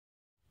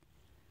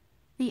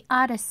The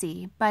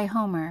Odyssey by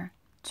Homer,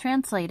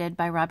 translated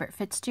by Robert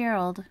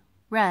Fitzgerald,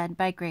 read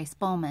by Grace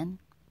Bowman.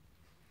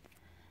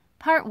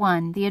 Part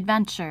I. The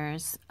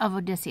Adventures of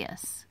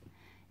Odysseus.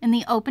 In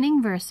the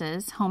opening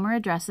verses, Homer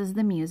addresses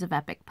the muse of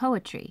epic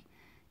poetry.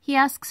 He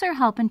asks her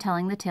help in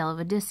telling the tale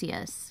of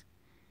Odysseus.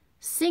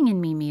 "Sing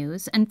in me,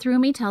 muse, and through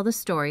me tell the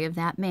story of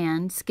that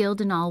man skilled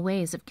in all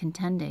ways of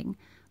contending,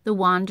 the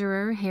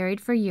wanderer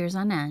harried for years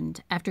on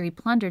end, after he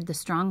plundered the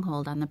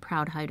stronghold on the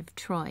proud height of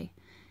Troy.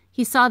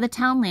 He saw the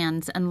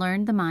townlands and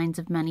learned the minds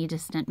of many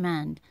distant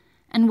men,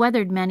 and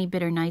weathered many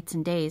bitter nights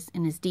and days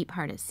in his deep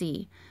heart at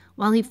sea,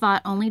 while he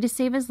fought only to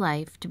save his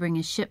life, to bring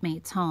his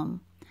shipmates home.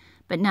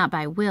 But not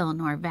by will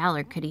nor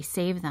valor could he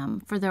save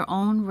them, for their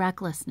own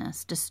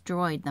recklessness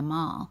destroyed them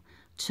all,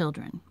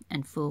 children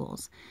and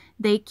fools.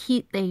 They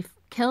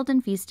killed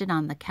and feasted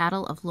on the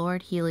cattle of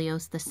Lord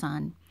Helios the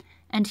sun,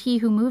 and he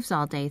who moves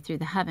all day through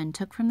the heaven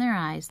took from their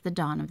eyes the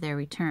dawn of their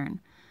return.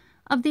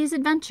 Of these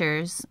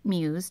adventures,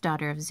 Muse,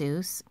 daughter of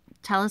Zeus,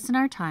 tell us in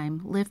our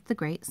time, lift the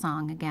great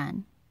song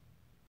again."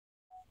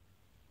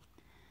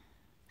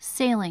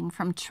 Sailing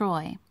from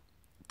Troy.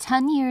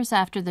 10 years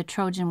after the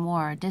Trojan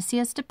War,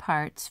 Odysseus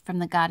departs from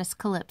the goddess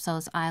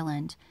Calypso's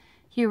island.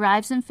 He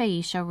arrives in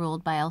Phaeacia,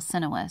 ruled by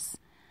Alcinous.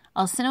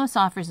 Alcinous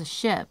offers a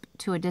ship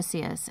to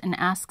Odysseus and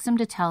asks him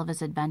to tell of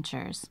his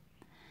adventures.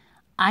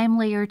 "I am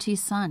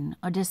Laertes' son,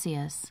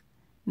 Odysseus.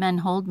 Men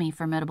hold me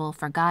formidable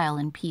for guile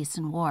in peace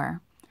and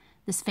war.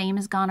 This fame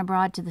has gone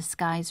abroad to the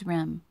sky's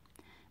rim.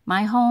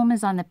 My home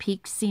is on the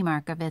peaked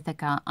sea-mark of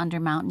Ithaca, under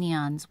Mount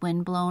Neon's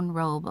wind-blown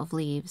robe of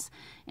leaves,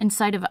 in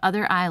sight of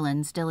other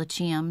islands,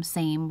 Dilichium,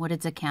 Same,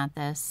 wooded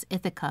Zacynthus,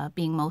 Ithaca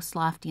being most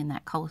lofty in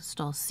that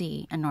coastal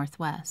sea and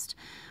northwest,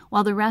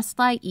 while the rest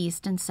lie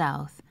east and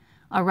south,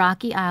 a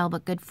rocky isle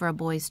but good for a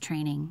boy's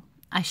training.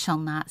 I shall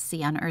not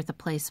see on earth a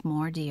place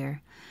more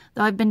dear,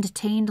 though I've been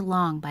detained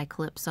long by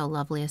Calypso,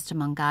 loveliest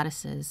among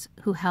goddesses,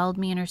 who held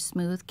me in her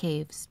smooth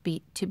caves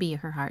to be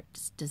her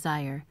heart's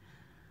desire.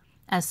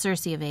 As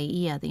Circe of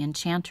Aea, the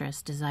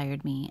enchantress,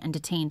 desired me and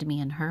detained me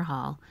in her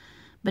hall,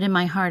 but in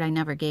my heart I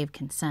never gave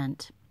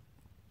consent.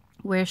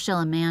 Where shall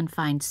a man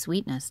find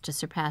sweetness to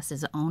surpass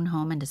his own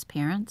home and his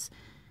parents'?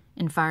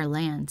 In far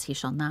lands he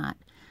shall not,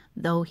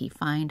 though he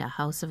find a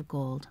house of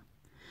gold.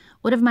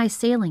 What of my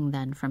sailing,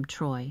 then, from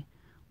Troy?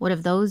 What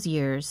of those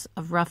years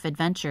of rough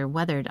adventure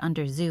weathered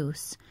under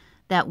Zeus?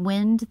 That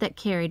wind that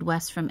carried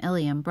west from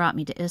Ilium brought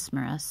me to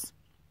Ismarus,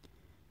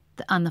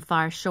 on the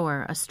far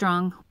shore, a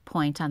strong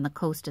point on the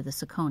coast of the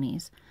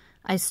Cecones.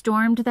 I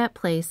stormed that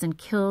place and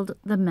killed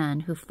the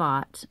men who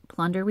fought.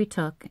 Plunder we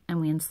took,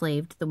 and we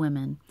enslaved the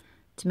women,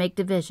 to make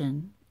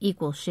division,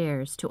 equal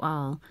shares to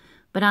all.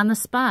 But on the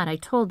spot I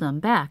told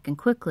them, back and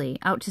quickly,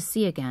 out to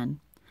sea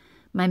again.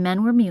 My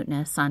men were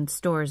mutinous on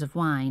stores of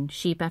wine.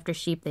 Sheep after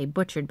sheep they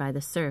butchered by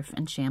the surf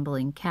and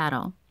shambling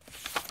cattle.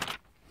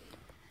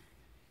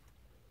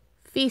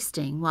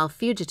 Feasting, while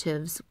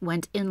fugitives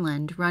went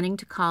inland, running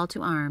to call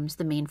to arms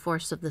the main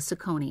force of the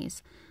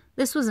Cecones.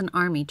 This was an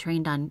army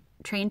trained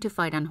to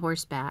fight on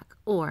horseback,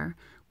 or,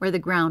 where the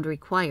ground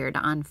required,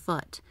 on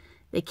foot.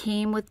 They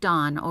came with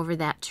dawn over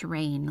that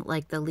terrain,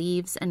 like the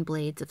leaves and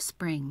blades of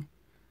spring.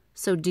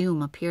 So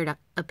doom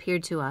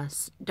appeared to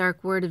us,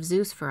 dark word of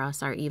Zeus for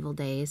us, our evil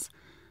days.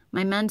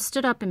 My men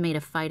stood up and made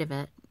a fight of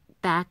it,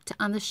 backed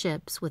on the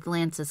ships with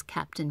lances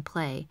kept in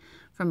play,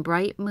 from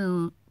bright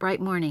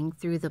morning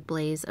through the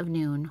blaze of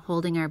noon,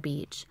 holding our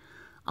beach,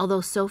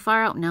 although so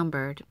far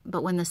outnumbered.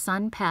 But when the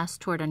sun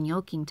passed toward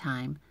unyoking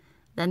time,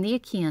 then the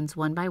Achaeans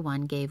one by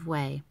one gave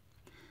way.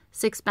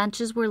 6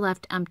 benches were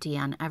left empty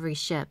on every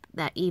ship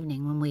that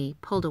evening when we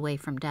pulled away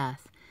from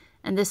death,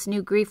 and this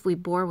new grief we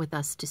bore with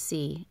us to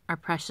sea. Our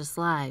precious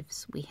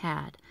lives we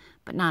had,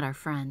 but not our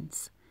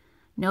friends.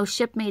 No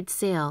ship made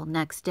sail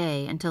next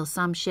day until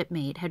some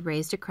shipmate had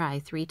raised a cry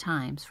 3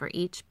 times for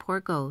each poor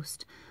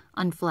ghost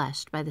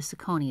unfleshed by the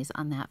Cecones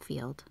on that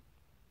field.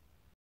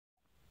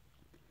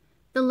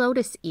 The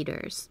Lotus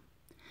Eaters.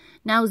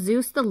 Now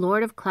Zeus, the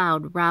lord of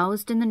cloud,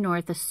 roused in the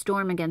north a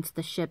storm against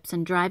the ships,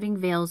 and driving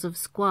veils of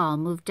squall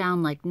moved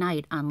down like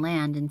night on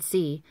land and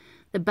sea.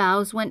 The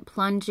bows went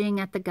plunging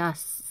at the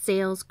gusts,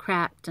 sails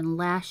cracked and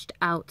lashed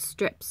out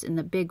strips in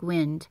the big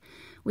wind.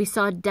 We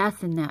saw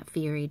death in that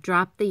fury,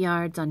 dropped the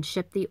yards,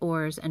 unshipped the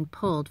oars, and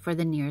pulled for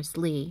the nearest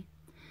lee.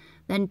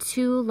 Then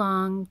 2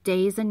 long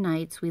days and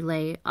nights we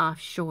lay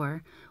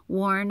offshore,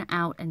 worn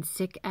out and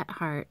sick at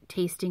heart,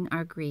 tasting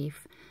our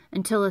grief,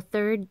 until a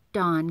 3rd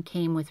dawn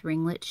came with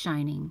ringlets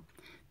shining.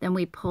 Then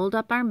we pulled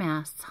up our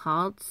masts,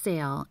 hauled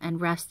sail, and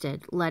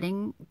rested,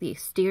 letting the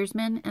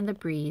steersman and the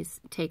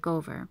breeze take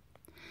over.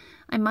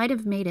 I might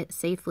have made it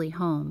safely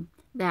home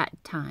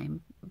that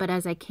time, but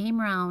as I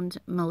came round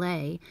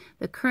Malay,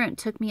 the current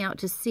took me out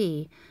to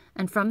sea,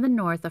 and from the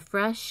north a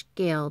fresh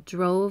gale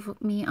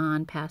drove me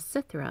on past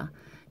Cythera.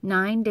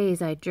 9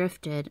 days I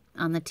drifted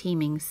on the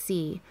teeming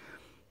sea,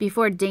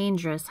 before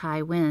dangerous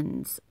high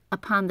winds.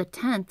 Upon the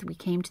 10th we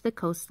came to the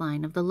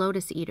coastline of the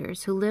Lotus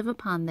Eaters, who live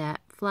upon that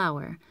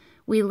flower.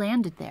 We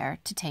landed there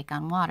to take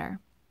on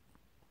water.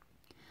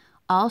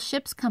 All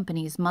ship's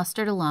companies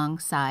mustered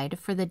alongside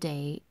for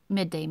the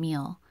midday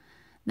meal.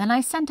 Then I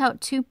sent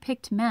out 2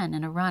 picked men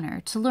and a runner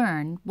to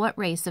learn what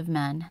race of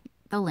men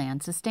the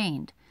land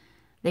sustained.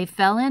 They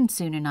fell in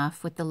soon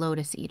enough with the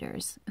lotus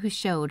eaters, who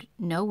showed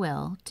no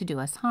will to do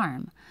us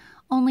harm,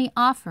 only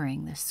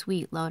offering the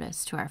sweet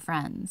lotus to our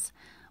friends.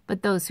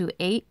 But those who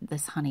ate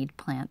this honeyed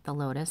plant, the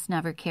lotus,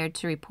 never cared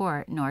to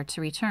report nor to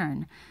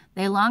return.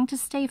 They longed to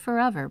stay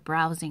forever,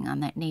 browsing on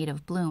that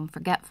native bloom,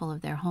 forgetful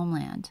of their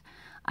homeland.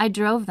 I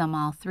drove them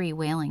all 3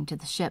 whaling to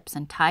the ships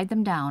and tied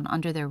them down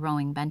under their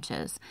rowing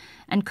benches,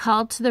 and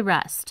called to the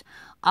rest,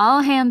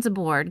 "All hands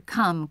aboard,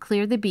 come,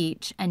 clear the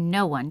beach, and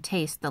no one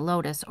taste the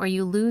lotus, or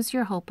you lose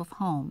your hope of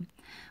home."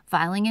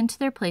 Filing into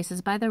their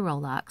places by the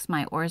rowlocks,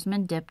 my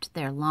oarsmen dipped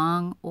their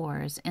long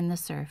oars in the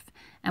surf,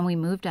 and we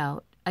moved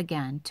out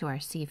again to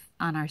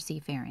on our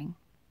seafaring.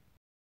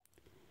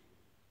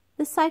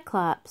 The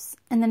Cyclops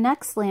and the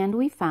next land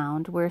we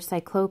found were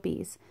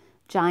Cyclopes,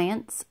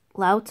 giants,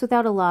 louts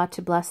without a law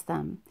to bless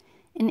them.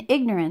 In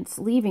ignorance,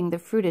 leaving the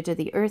fruitage of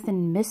the earth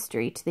in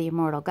mystery to the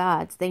immortal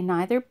gods, they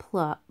neither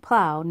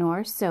plow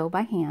nor sow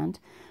by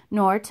hand,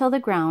 nor till the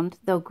ground,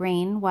 though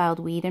grain, wild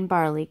wheat, and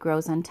barley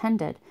grows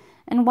untended,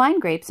 and wine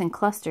grapes in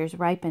clusters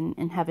ripen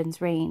in heaven's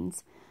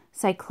rains.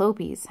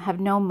 Cyclopes have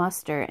no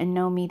muster and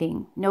no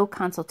meeting, no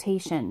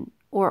consultation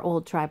or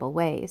old tribal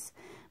ways,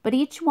 but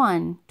each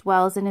one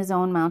dwells in his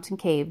own mountain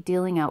cave,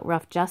 dealing out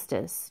rough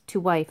justice to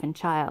wife and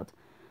child,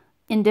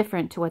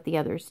 indifferent to what the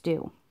others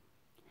do.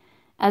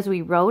 As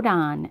we rowed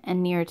on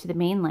and near to the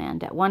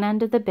mainland, at one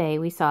end of the bay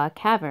we saw a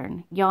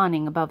cavern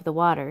yawning above the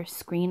water,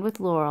 screened with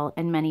laurel,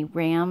 and many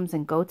rams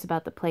and goats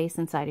about the place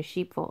inside a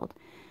sheepfold,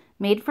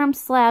 made from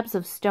slabs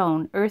of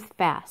stone, earth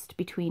fast,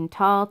 between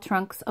tall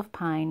trunks of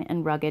pine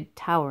and rugged,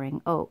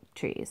 towering oak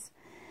trees.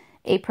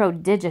 A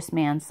prodigious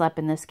man slept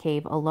in this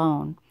cave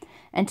alone,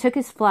 and took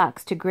his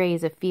flocks to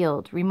graze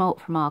afield, remote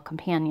from all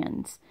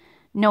companions.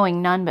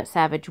 Knowing none but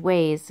savage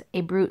ways,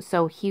 a brute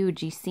so huge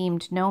he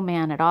seemed no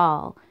man at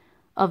all,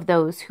 of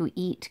those who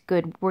eat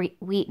good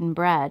wheaten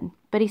bread,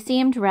 but he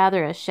seemed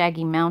rather a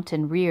shaggy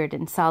mountain reared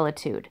in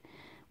solitude.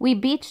 We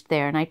beached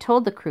there, and I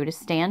told the crew to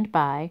stand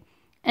by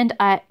and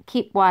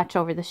keep watch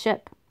over the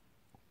ship.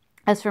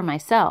 As for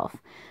myself,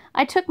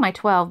 I took my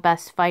 12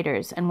 best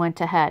fighters and went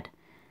ahead.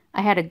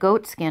 I had a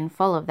goat skin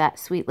full of that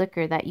sweet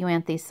liquor that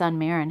Euanthe's son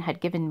Marin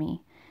had given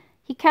me.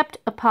 He kept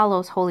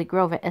Apollo's holy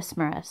grove at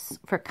Ismarus.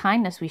 For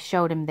kindness we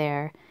showed him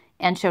there,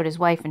 and showed his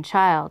wife and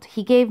child.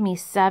 He gave me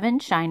 7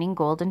 shining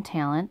golden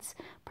talents,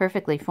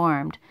 perfectly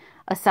formed,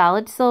 a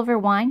solid silver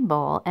wine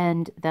bowl,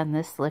 and then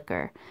this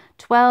liquor,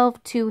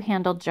 12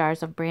 2-handled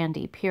jars of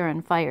brandy, pure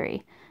and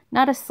fiery.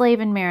 Not a slave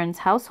in Marin's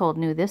household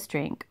knew this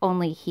drink,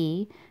 only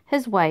he,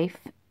 his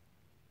wife,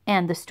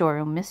 and the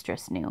storeroom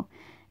mistress knew,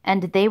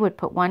 and they would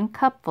put 1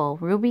 cupful,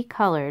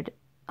 ruby-colored,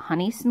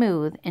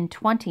 honey-smooth, in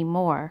 20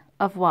 more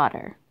of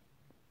water.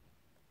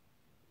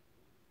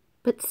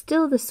 But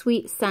still the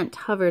sweet scent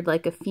hovered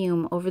like a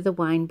fume over the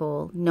wine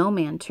bowl. No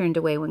man turned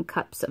away when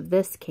cups of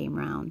this came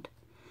round.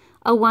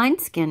 A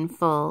wineskin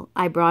full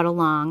I brought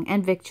along,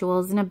 and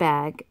victuals in a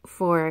bag,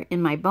 for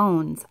in my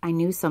bones I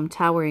knew some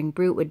towering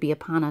brute would be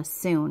upon us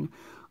soon,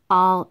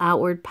 all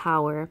outward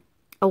power,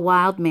 a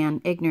wild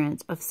man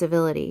ignorant of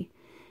civility.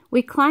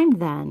 We climbed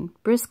then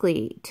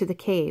briskly to the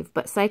cave,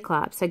 but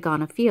Cyclops had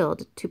gone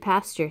afield to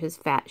pasture his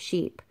fat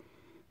sheep.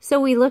 So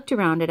we looked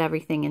around at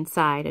everything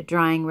inside, a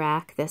drying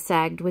rack that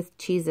sagged with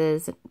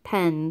cheeses,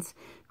 pens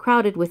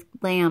crowded with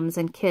lambs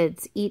and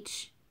kids,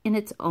 each in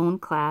its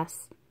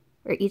class,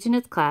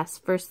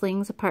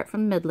 firstlings apart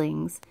from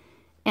middlings,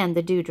 and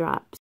the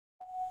dewdrops,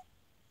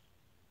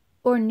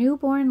 or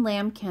newborn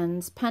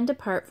lambkins penned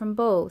apart from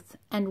both,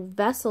 and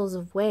vessels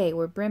of whey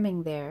were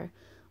brimming there,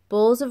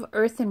 bowls of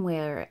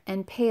earthenware,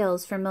 and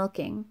pails for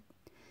milking.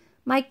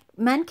 My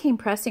men came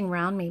pressing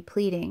round me,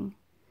 pleading,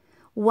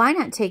 "Why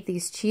not take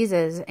these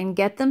cheeses and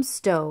get them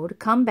stowed,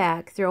 come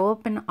back, throw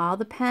open all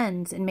the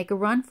pens, and make a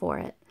run for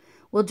it?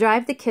 We'll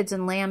drive the kids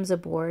and lambs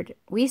aboard,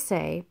 we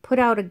say, put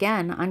out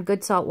again on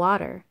good salt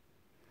water."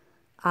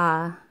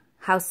 Ah,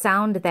 how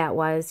sound that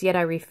was, yet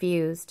I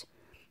refused.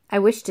 I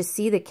wished to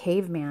see the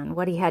caveman,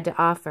 what he had to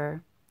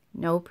offer.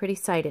 No pretty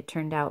sight it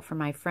turned out for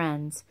my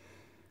friends.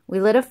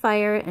 We lit a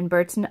fire and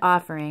burnt an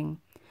offering.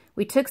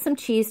 We took some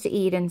cheese to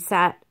eat and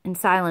sat in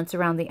silence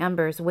around the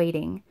embers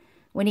waiting.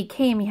 When he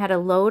came, he had a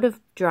load of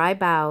dry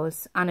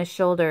boughs on his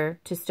shoulder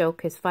to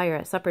stoke his fire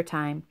at supper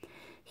time.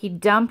 He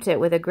dumped it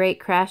with a great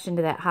crash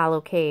into that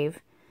hollow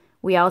cave.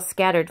 We all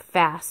scattered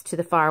fast to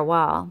the far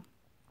wall.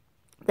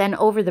 Then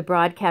over the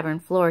broad cavern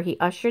floor he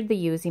ushered the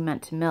ewes he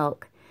meant to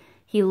milk.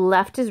 He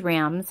left his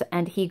rams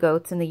and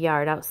he-goats in the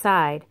yard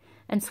outside,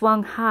 and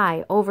swung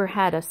high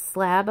overhead a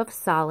slab of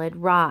solid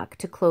rock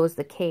to close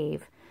the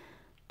cave.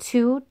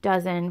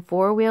 24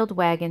 four-wheeled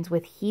wagons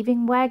with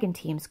heaving wagon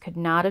teams could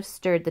not have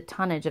stirred the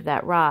tonnage of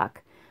that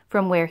rock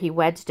from where he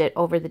wedged it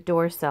over the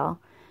doorsill.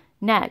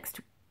 Next,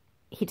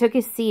 he took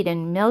his seat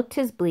and milked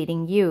his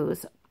bleating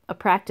ewes, a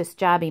practiced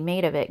job he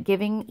made of it,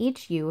 giving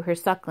each ewe her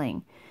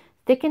suckling.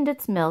 thickened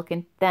its milk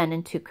and then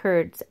into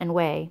curds and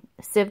whey,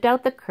 sieved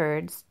out the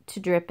curds to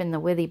drip in the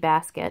withy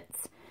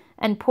baskets,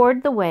 and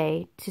poured the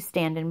whey to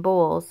stand in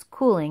bowls,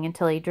 cooling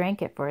until he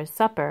drank it for his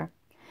supper.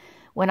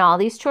 When all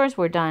these chores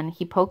were done,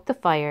 he poked the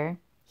fire,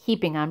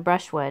 heaping on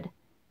brushwood.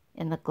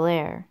 In the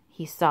glare,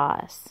 he saw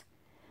us.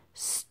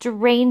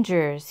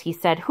 "Strangers," he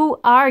said, "who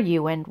are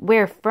you and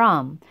where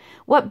from?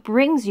 What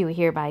brings you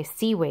here by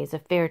seaways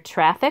of fair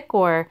traffic,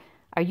 or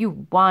are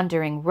you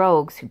wandering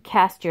rogues who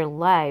cast your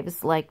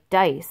lives like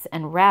dice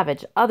and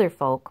ravage other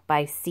folk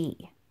by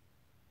sea?"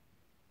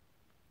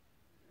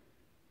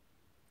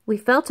 We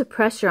felt a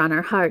pressure on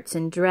our hearts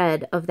in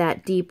dread of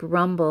that deep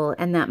rumble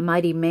and that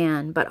mighty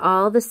man, but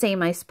all the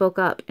same I spoke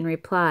up in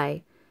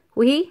reply.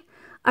 "We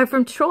are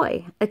from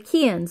Troy,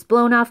 Achaeans,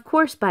 blown off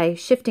course by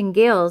shifting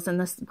gales in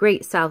the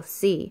great South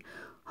Sea,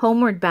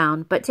 homeward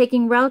bound, but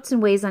taking routes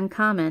and ways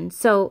uncommon,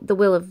 so the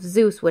will of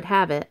Zeus would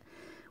have it.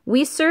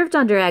 We served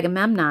under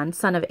Agamemnon,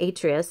 son of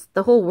Atreus.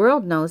 The whole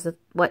world knows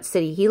what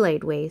city he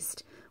laid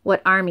waste,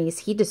 what armies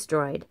he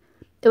destroyed.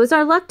 It was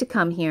our luck to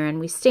come here, and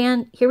we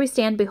stand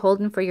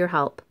beholden for your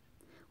help,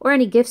 or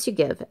any gifts you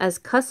give, as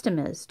custom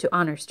is to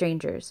honor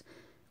strangers.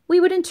 We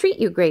would entreat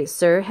you, great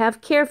sir, have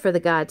care for the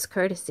gods'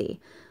 courtesy.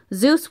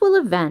 Zeus will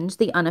avenge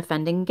the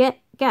unoffending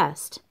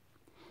guest."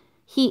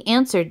 He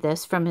answered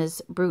this from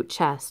his brute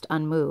chest,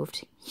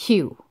 unmoved.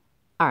 "You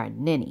are a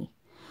ninny.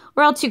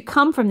 Or else you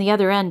come from the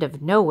other end of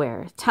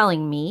nowhere,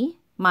 telling me,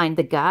 mind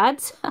the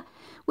gods?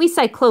 We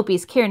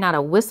Cyclopes care not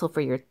a whistle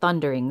for your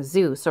thundering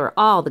Zeus, or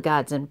all the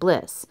gods in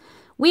bliss.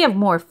 We have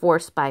more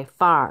force by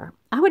far.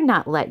 I would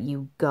not let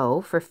you go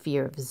for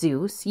fear of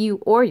Zeus, you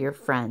or your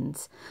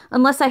friends,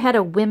 unless I had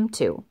a whim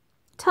to.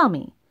 Tell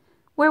me,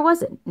 where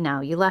was it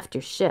now you left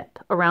your ship?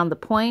 Around the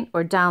point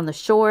or down the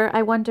shore,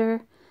 I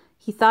wonder?"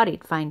 He thought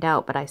he'd find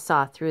out, but I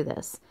saw through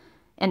this,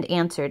 and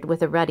answered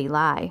with a ready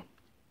lie.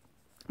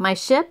 "My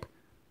ship?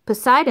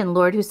 Poseidon,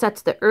 lord who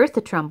sets the earth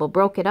a-tremble,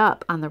 broke it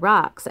up on the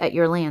rocks at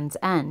your land's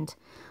end.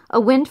 A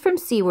wind from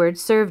seaward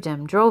served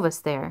him, drove us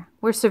there.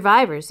 We're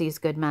survivors, these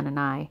good men and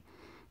I."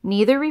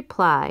 Neither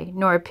reply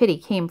nor a pity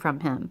came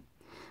from him,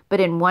 but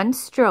in one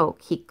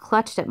stroke he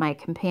clutched at my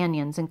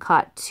companions and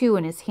caught two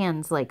in his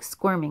hands like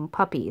squirming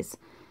puppies,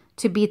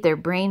 to beat their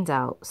brains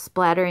out,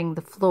 splattering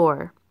the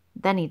floor.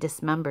 Then he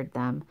dismembered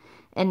them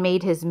and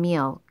made his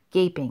meal,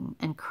 gaping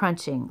and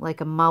crunching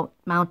like a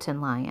mountain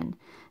lion,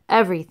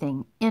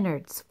 everything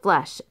innards,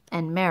 flesh,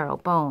 and marrow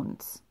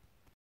bones.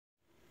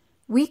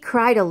 We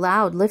cried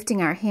aloud,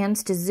 lifting our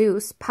hands to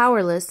Zeus,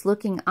 powerless,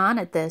 looking on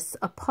at this,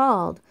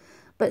 appalled.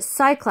 But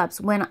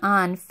Cyclops went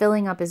on,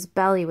 filling up his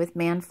belly with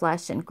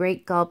man-flesh and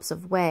great gulps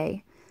of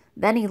whey.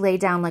 Then he lay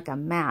down like a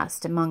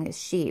mast among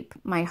his sheep.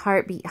 My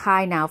heart beat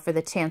high now for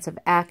the chance of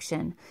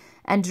action,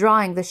 and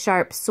drawing the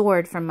sharp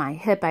sword from my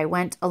hip, I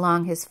went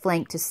along his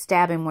flank to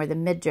stab him where the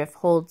midriff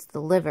holds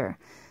the liver.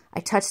 I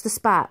touched the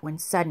spot when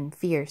sudden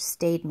fear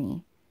stayed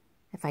me.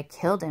 If I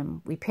killed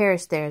him, we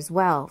perished there as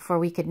well, for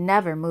we could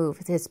never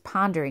move his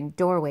pondering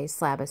doorway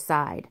slab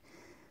aside.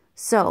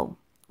 So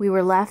we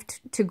were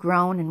left to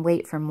groan and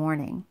wait for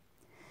morning.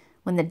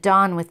 When the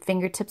dawn with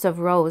fingertips of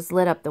rose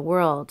lit up the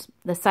world,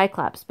 the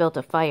Cyclops built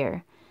a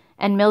fire,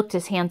 and milked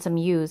his handsome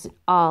ewes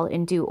all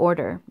in due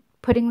order,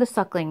 putting the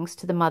sucklings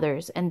to the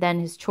mothers, and then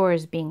his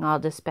chores being all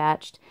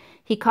dispatched,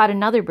 he caught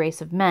another brace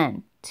of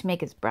men to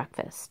make his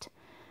breakfast,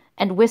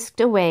 and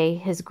whisked away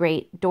his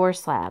great door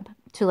slab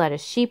to let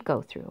his sheep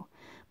go through.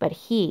 But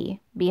he,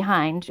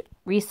 behind,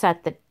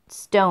 reset the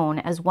stone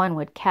as one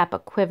would cap a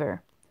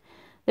quiver.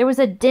 There was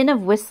a din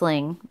of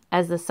whistling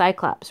as the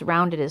Cyclops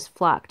rounded his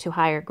flock to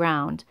higher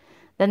ground,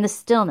 then the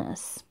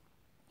stillness.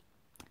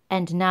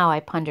 And now I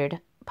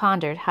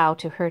pondered how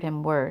to hurt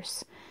him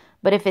worse.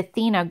 But if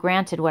Athena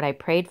granted what I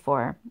prayed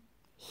for,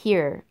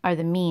 here are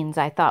the means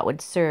I thought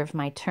would serve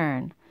my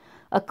turn.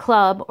 A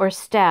club or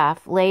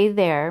staff lay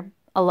there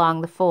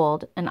along the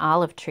fold, an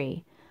olive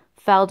tree,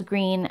 felled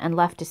green and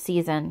left to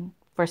season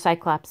for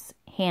Cyclops'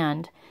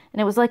 hand,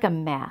 and it was like a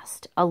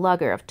mast, a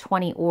lugger of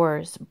 20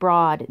 oars,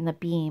 broad in the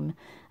beam,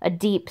 a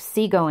deep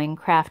sea-going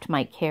craft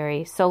might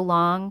carry, so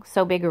long,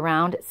 so big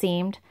around it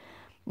seemed.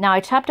 Now I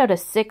chopped out a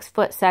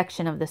 6-foot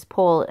section of this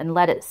pole and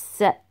let it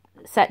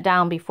set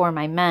down before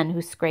my men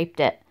who scraped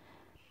it,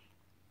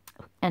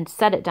 and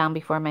set it down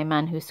before my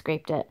men who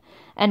scraped it.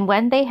 And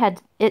when they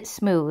had it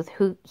smooth,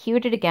 who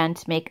hewed it again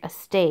to make a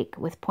stake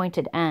with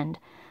pointed end,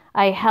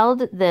 I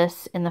held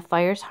this in the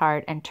fire's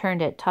heart and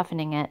turned it,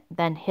 toughening it,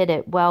 then hid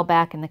it well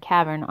back in the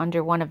cavern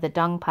under one of the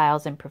dung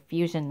piles in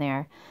profusion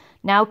there.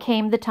 Now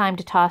came the time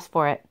to toss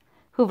for it.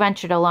 Who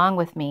ventured along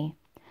with me?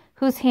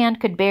 Whose hand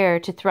could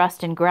bear to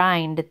thrust and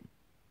grind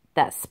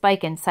that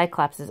spike in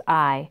Cyclops'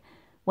 eye,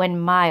 when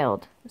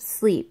mild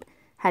sleep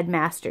had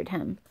mastered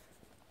him?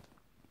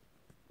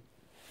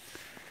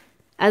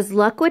 As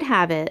luck would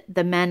have it,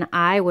 the men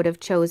I would have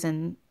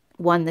chosen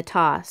won the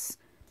toss.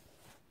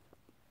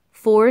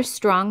 4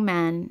 strong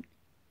men,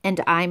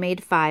 and I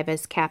made 5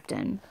 as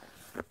captain.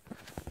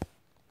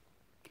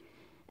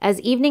 As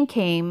evening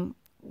came,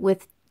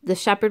 with the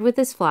shepherd with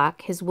his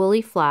flock, his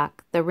woolly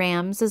flock, the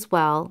rams as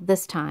well,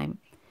 this time,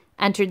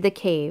 entered the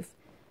cave,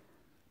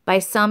 By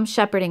some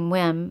shepherding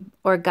whim,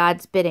 or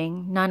God's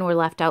bidding, none were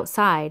left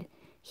outside.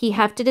 He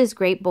hefted his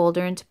great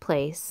boulder into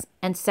place,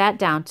 and sat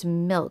down to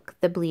milk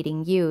the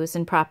bleating ewes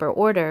in proper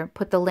order,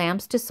 put the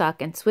lambs to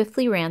suck, and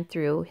swiftly ran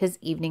through his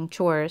evening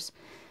chores.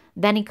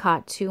 Then he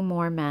caught 2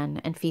 more men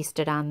and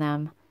feasted on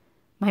them.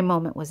 My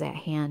moment was at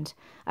hand.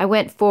 I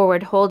went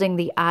forward, holding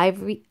the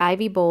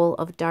ivy bowl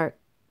of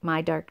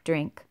my dark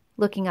drink,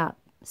 looking up,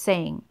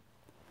 saying,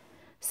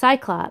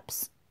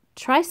 "Cyclops,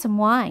 try some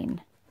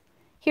wine.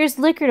 Here's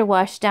liquor to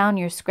wash down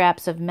your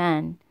scraps of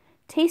men.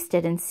 Taste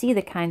it and see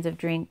the kinds of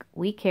drink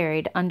we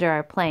carried under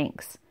our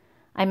planks.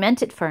 I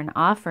meant it for an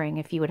offering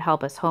if you would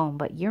help us home,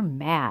 but you're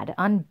mad,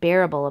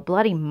 unbearable, a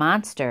bloody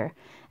monster.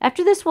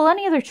 After this, will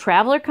any other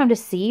traveler come to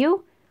see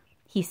you?"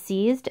 He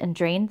seized and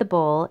drained the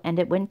bowl, and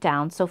it went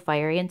down so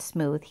fiery and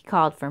smooth he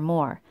called for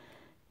more.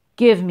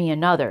 "Give me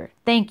another.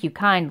 Thank you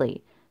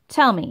kindly.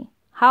 Tell me,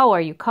 how are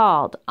you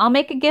called? I'll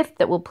make a gift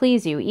that will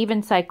please you.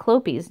 Even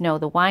Cyclopes know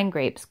the wine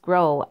grapes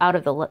grow out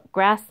of the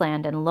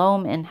grassland and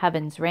loam in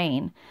heaven's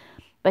rain.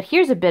 But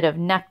here's a bit of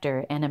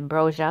nectar and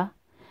ambrosia."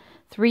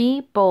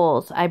 3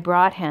 bowls I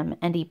brought him,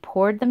 and he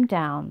poured them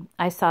down.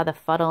 I saw the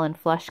fuddle and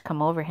flush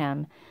come over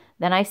him.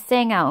 Then I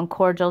sang out in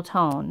cordial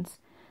tones,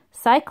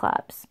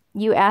 "Cyclops,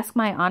 you ask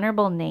my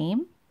honorable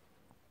name?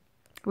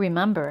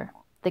 Remember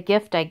the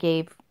gift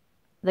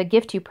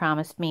you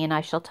promised me, and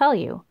I shall tell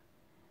you.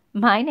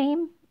 My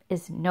name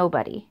is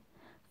Nobody.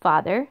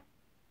 Father,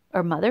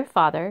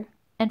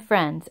 and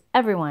friends,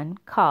 everyone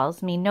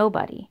calls me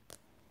Nobody."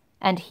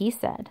 And he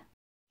said,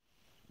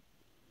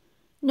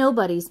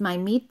 "Nobody's my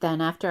meat then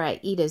after I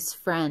eat his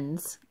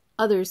friends.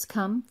 Others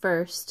come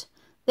first.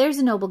 There's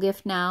a noble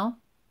gift now."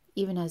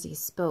 Even as he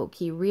spoke,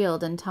 he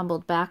reeled and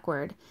tumbled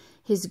backward,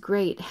 his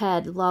great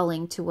head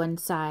lolling to one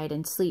side,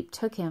 and sleep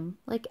took him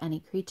like any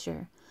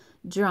creature.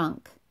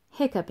 Drunk,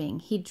 hiccuping,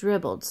 he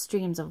dribbled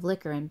streams of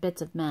liquor and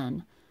bits of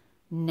men.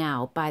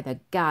 Now, by the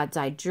gods,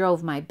 I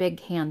drove my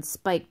big hand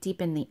spike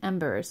deep in the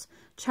embers,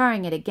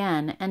 charring it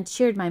again, and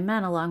cheered my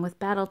men along with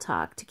battle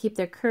talk to keep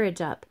their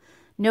courage up.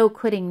 No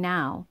quitting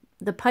now.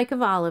 The pike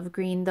of olive,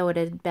 green though it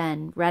had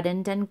been,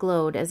 reddened and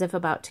glowed as if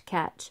about to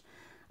catch.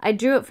 I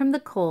drew it from the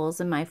coals,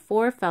 and my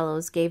 4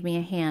 fellows gave me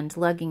a hand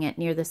lugging it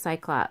near the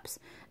Cyclops,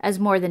 as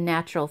more than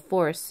natural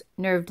force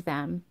nerved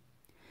them.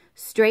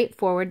 Straight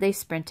forward they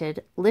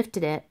sprinted,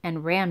 lifted it,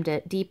 and rammed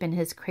it deep in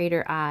his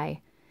crater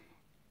eye,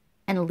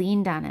 and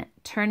leaned on it,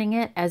 turning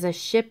it as a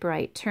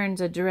shipwright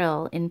turns a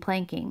drill in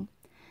planking,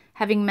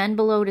 having men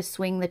below to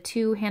swing the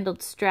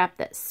 2-handled strap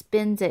that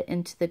spins it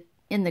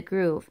in the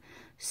groove.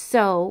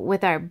 So,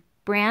 with our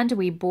brand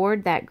we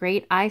bored that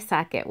great eye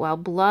socket, while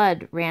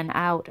blood ran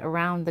out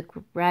around the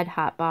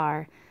red-hot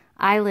bar.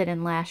 Eyelid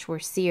and lash were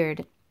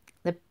seared.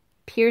 The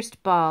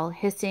pierced ball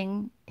hissed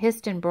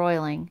and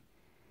broiling.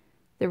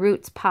 The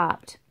roots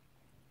popped.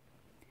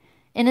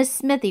 In a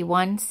smithy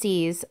one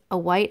sees a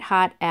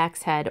white-hot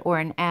axe head or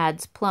an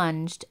adze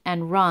plunged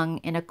and wrung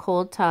in a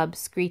cold tub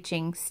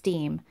screeching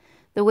steam,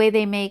 the way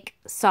they make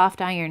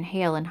soft iron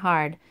hale and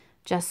hard.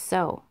 Just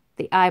so.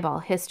 The eyeball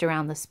hissed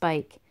around the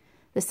spike.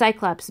 The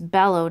Cyclops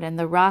bellowed, and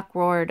the rock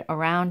roared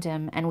around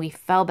him, and we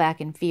fell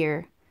back in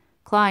fear.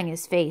 Clawing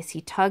his face,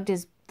 he tugged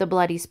the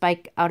bloody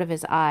spike out of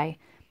his eye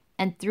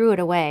and threw it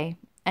away,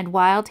 and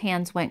wild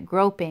hands went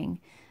groping.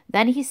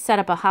 Then he set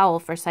up a howl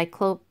for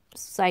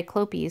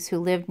Cyclopes, who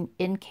lived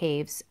in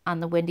caves on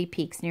the windy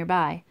peaks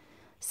nearby.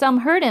 Some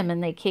heard him,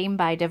 and they came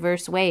by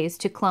diverse ways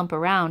to clump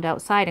around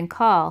outside and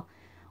call,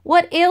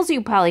 "What ails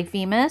you,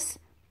 Polyphemus?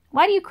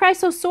 Why do you cry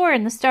so sore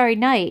in the starry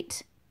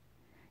night?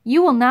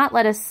 You will not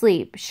let us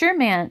sleep. Sure,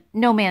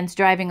 no man's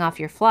driving off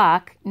your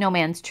flock. No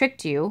man's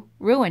tricked you,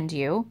 ruined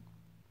you."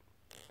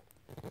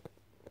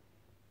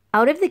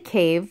 Out of the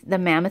cave, the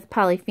mammoth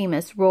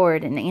Polyphemus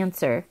roared in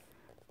answer,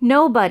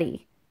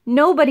 "Nobody.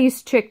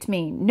 Nobody's tricked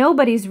me.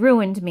 Nobody's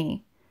ruined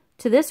me."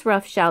 To this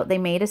rough shout they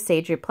made a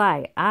sage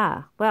reply,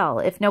 "Ah, well,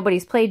 if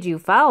nobody's played you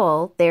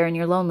foul there in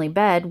your lonely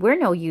bed, we're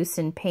no use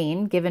in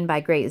pain given by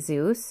great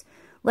Zeus.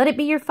 Let it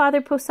be your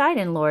father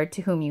Poseidon, Lord,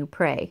 to whom you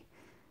pray."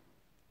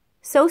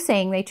 So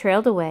saying, they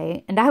trailed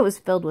away, and I was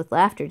filled with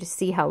laughter to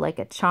see how like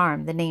a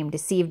charm the name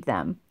deceived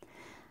them.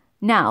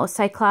 Now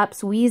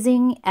Cyclops,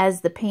 wheezing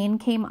as the pain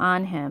came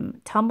on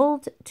him,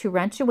 tumbled to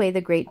wrench away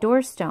the great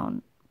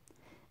doorstone,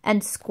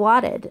 and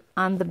squatted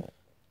on the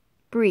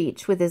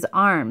breach with his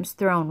arms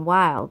thrown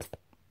wide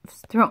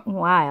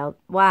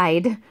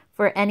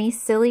for any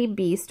silly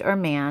beast or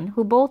man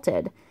who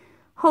bolted,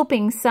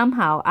 hoping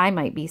somehow I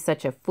might be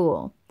such a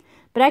fool.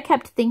 But I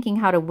kept thinking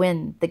how to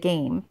win the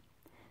game.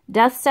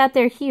 Death sat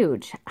there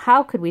huge.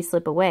 How could we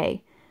slip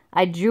away?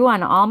 I drew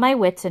on all my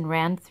wits and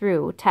ran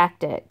through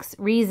tactics,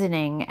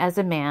 reasoning as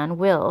a man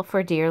will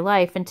for dear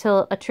life,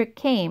 until a trick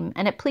came,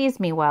 and it pleased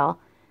me well.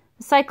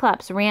 The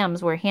Cyclops'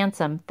 rams were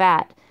handsome,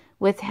 fat,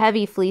 with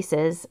heavy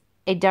fleeces,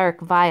 a dark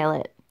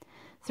violet.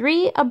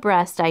 3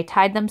 abreast I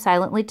tied them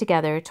silently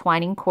together,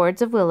 twining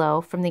cords of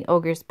willow from the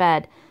ogre's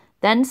bed,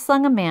 then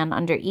slung a man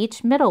under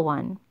each middle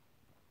one,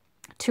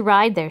 to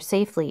ride there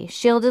safely,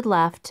 shielded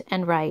left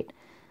and right,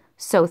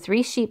 so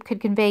 3 sheep could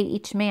convey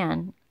each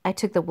man. I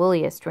took the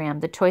woolliest ram,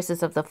 the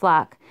choicest of the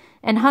flock,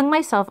 and hung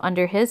myself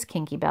under his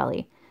kinky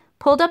belly,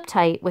 pulled up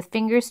tight, with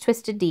fingers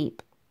twisted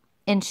deep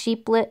in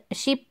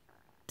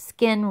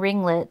sheepskin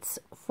ringlets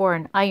for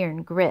an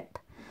iron grip.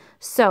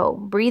 So,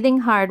 breathing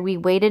hard, we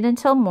waited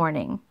until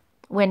morning.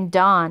 When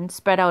dawn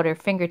spread out her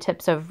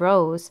fingertips of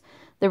rose,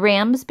 the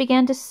rams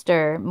began to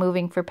stir,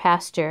 moving for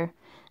pasture,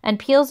 and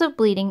peals of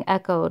bleating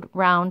echoed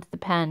round the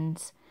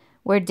pens,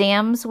 where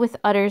dams with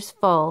udders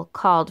full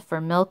called for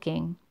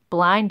milking.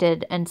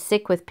 Blinded and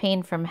sick with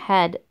pain from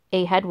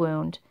his head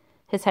wound,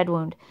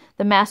 the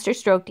master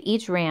stroked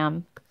each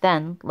ram,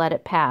 then let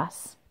it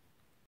pass.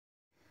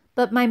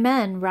 But my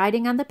men,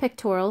 riding on the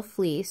pectoral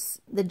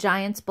fleece, the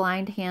giant's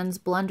blind hands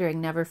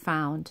blundering never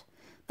found.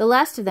 The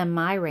last of them,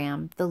 my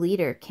ram, the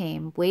leader,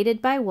 came,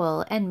 weighted by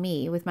wool and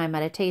me with my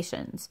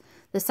meditations.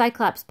 The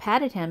Cyclops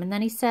patted him, and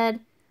then he said,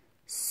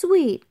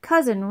 "Sweet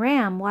cousin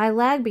ram, why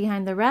lag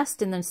behind the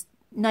rest in the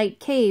night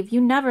cave? You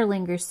never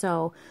linger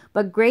so,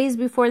 but graze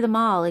before them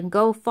all, and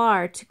go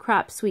far to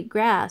crop sweet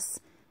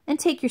grass, and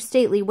take your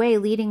stately way,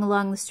 leading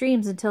along the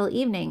streams until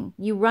evening.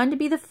 You run to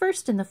be the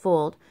first in the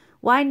fold.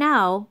 Why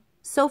now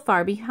so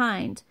far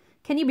behind?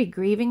 Can you be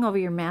grieving over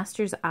your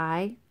master's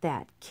eye?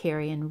 That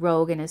carrion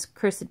rogue and his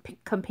cursed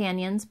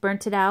companions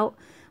burnt it out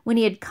when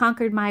he had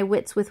conquered my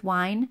wits with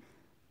wine.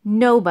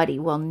 Nobody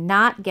will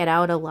not get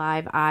out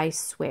alive, I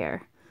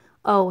swear.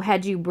 Oh,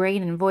 had you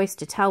brain and voice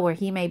to tell where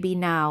he may be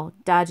now,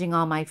 dodging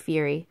all my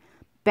fury,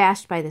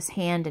 bashed by this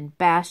hand and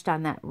bashed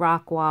on that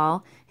rock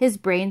wall, his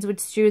brains would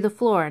strew the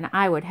floor, and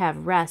I would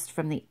have rest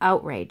from the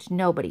outrage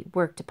nobody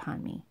worked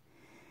upon me."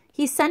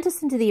 He sent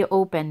us into the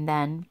open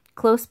then.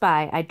 Close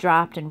by, I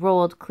dropped and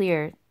rolled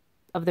clear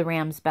of the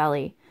ram's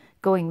belly,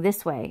 going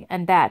this way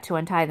and that to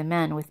untie the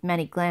men. With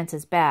many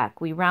glances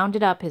back, we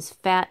rounded up his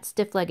fat,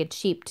 stiff-legged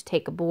sheep to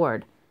take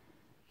aboard,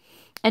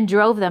 and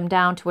drove them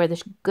down to where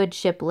the good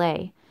ship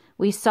lay.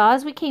 We saw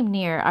as we came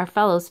near our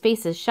fellows'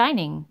 faces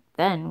shining.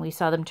 Then we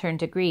saw them turn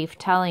to grief,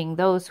 telling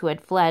those who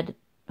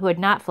had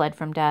not fled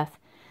from death.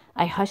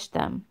 I hushed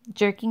them,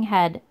 jerking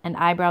head and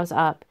eyebrows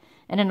up,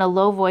 and in a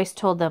low voice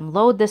told them,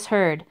 "Load this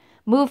herd,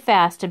 move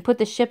fast, and put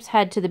the ship's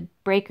head to the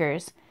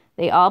breakers."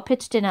 They all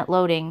pitched in at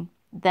loading,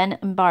 then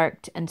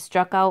embarked and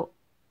struck out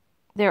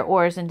their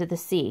oars into the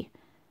sea.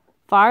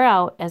 Far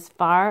out, as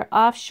far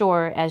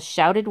offshore as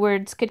shouted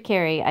words could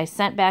carry, I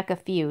sent back a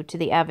few to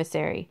the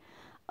adversary.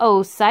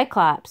 "Oh,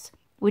 Cyclops,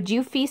 would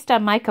you feast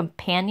on my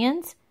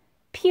companions?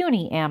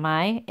 Puny am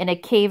I, in a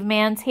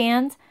caveman's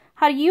hands?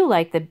 How do you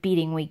like the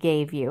beating we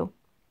gave you?"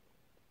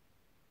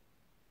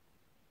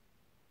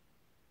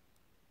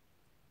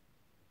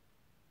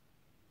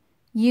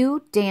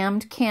 "You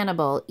damned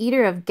cannibal,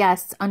 eater of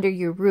guests under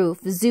your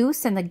roof,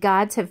 Zeus and the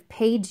gods have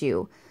paid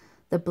you."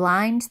 The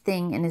blind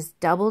thing in his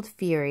doubled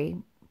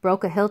fury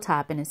broke a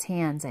hilltop in his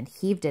hands and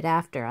heaved it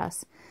after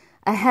us.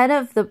 Ahead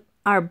of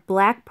our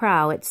black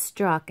prow it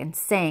struck and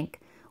sank,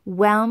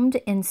 whelmed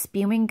in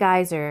spuming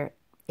geyser,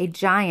 a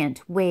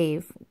giant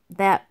wave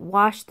that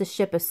washed the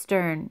ship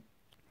astern,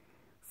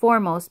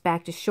 foremost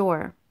back to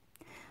shore.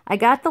 I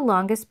got the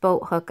longest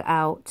boat hook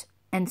out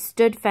and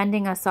stood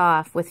fending us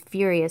off with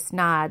furious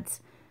nods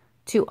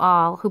to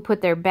all who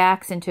put their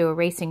backs into a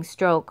racing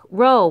stroke.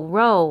 "Row,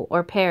 row,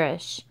 or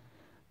perish."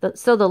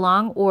 So the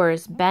long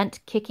oars bent,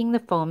 kicking the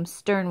foam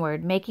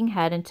sternward, making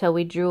head until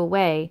we drew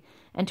away,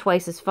 and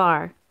twice as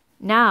far.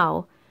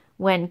 Now,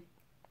 when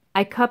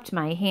I cupped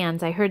my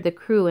hands, I heard the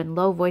crew in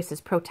low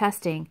voices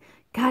protesting,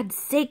 "God's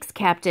sakes,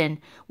 Captain,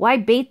 why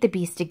bait the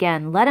beast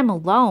again? Let him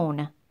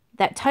alone."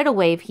 That tidal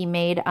wave he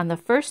made on the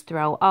first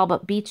throw all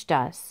but beached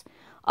us,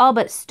 all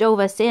but stove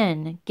us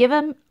in. Give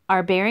him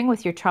our bearing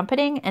with your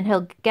trumpeting, and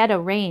he'll get a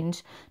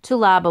range to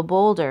lob a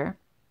boulder.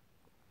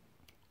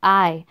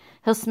 Aye,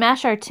 he'll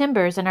smash our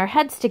timbers and our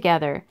heads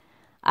together.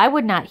 I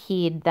would not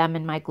heed them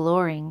in my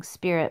glorying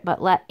spirit,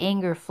 but let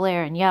anger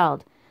flare, and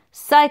yelled,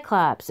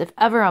 "Cyclops, if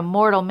ever a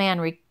mortal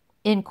man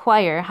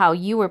inquire how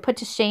you were put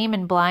to shame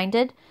and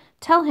blinded,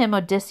 tell him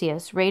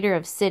Odysseus, raider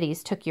of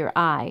cities, took your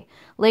eye,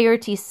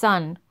 Laertes'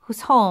 son,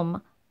 whose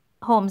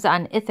home's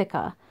on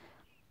Ithaca."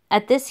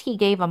 At this he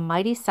gave a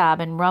mighty sob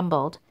and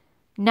rumbled,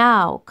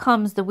 "Now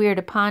comes the weird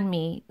upon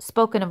me,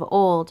 spoken of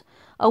old.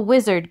 A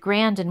wizard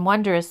grand and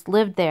wondrous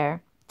lived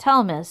there,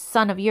 Telemus,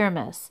 son of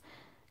Eurymus.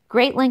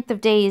 Great length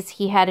of days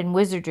he had in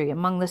wizardry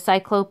among the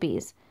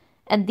Cyclopes,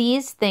 and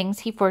these things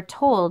he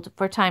foretold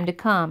for time to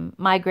come.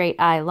 My great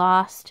eye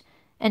lost,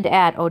 and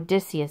at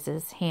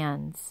Odysseus's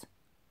hands."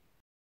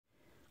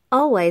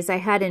 Always I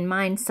had in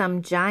mind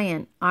some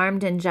giant,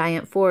 armed in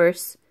giant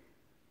force,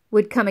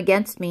 would come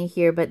against me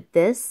here,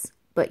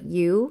 but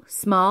you,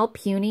 small,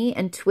 puny,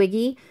 and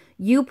twiggy,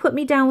 you put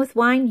me down with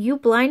wine, you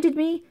blinded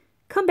me?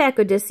 Come back,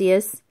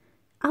 Odysseus.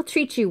 I'll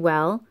treat you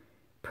well,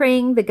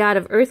 praying the god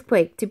of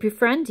earthquake to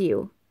befriend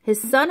you.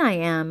 His son I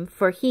am,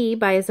 for he,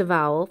 by his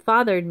avowal,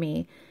 fathered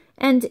me,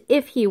 and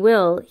if he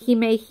will, he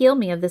may heal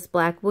me of this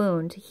black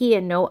wound, he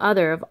and no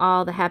other of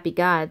all the happy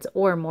gods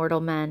or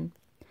mortal men.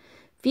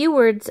 Few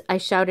words I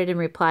shouted in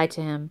reply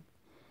to him.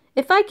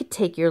 If I could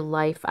take your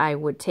life, I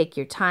would take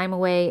your time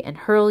away and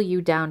hurl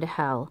you down to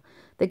hell.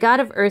 The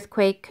god of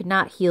earthquake could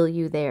not heal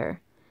you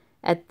there.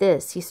 At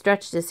this he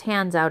stretched his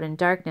hands out in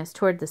darkness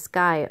toward the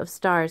sky of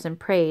stars and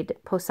prayed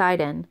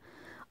Poseidon,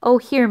 "O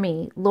hear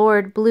me,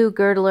 Lord blue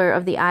girdler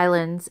of the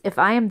islands, if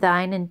I am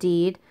thine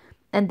indeed,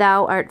 and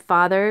thou art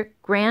father,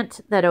 grant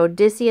that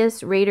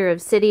Odysseus, raider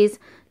of cities,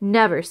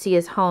 never see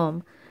his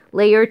home.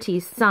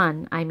 Laertes'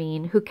 son, I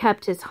mean, who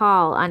kept his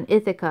hall on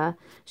Ithaca,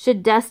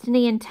 should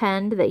destiny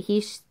intend that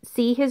he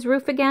see his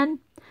roof again,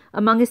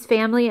 among his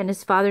family and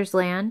his father's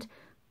land?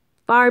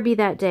 Far be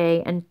that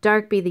day, and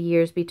dark be the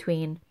years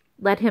between.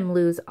 Let him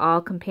lose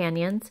all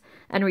companions,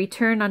 and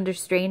return under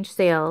strange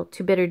sail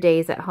to bitter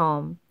days at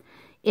home."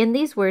 In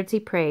these words he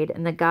prayed,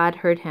 and the god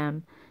heard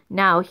him.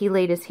 Now he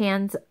laid his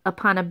hands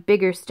upon a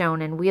bigger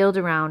stone and wheeled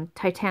around,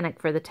 Titanic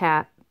for the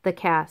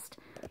cast,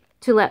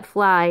 to let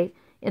fly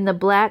in the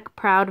black,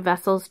 proud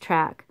vessel's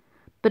track.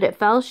 But it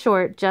fell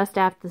short just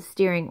after the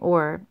steering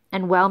oar,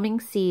 and whelming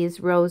seas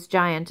rose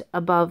giant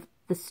above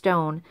the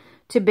stone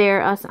to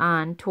bear us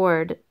on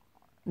toward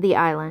the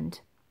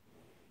island.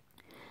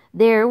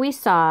 There we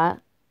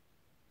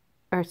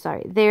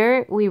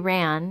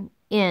ran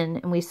in,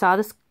 and we saw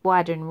the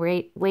squadron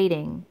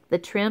waiting, the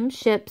trim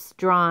ships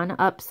drawn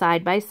up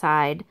side by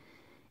side,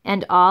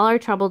 and all our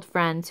troubled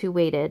friends who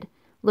waited,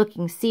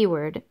 looking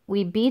seaward.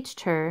 We beached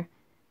her,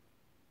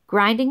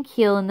 grinding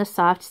keel in the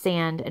soft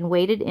sand, and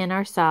waded in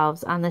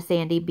ourselves on the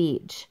sandy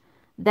beach.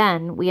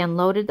 Then we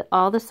unloaded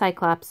all the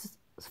Cyclops'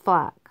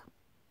 flock,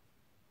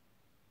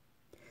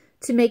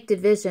 to make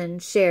division,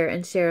 share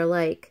and share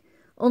alike.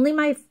 Only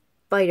my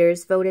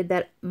fighters voted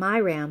that my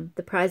ram,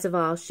 the prize of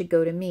all, should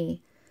go to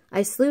me.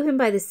 I slew him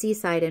by the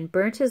seaside and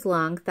burnt his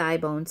long thigh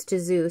bones to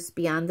Zeus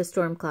beyond the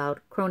storm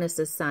cloud,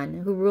 Cronus'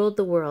 son, who ruled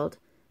the world.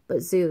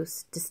 But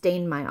Zeus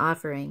disdained my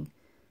offering.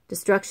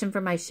 Destruction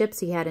for my ships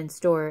he had in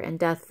store, and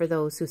death for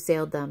those who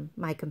sailed them,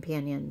 my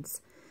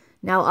companions.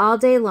 Now all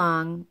day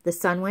long the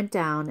sun went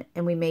down,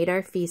 and we made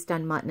our feast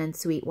on mutton and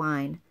sweet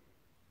wine,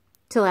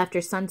 till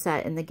after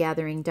sunset in the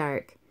gathering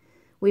dark.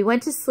 We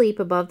went to sleep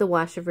above the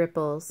wash of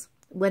ripples.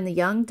 When the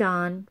young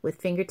dawn, with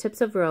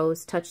fingertips of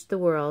rose, touched the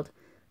world,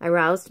 I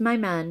roused my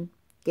men,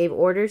 gave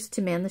orders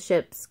to man the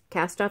ships,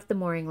 cast off the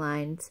mooring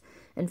lines,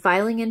 and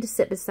filing in to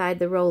sit beside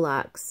the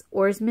rowlocks,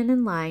 oarsmen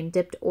in line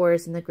dipped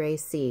oars in the gray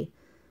sea.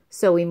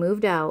 So we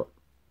moved out,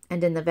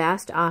 and in the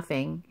vast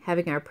offing,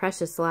 having our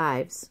precious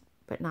lives,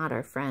 but not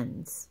our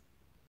friends.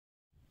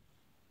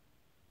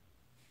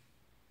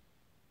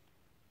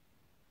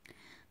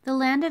 The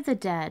Land of the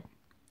Dead.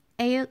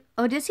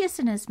 Odysseus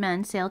and his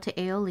men sail to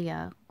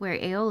Aeolia, where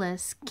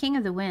Aeolus, king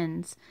of the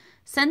winds,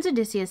 sends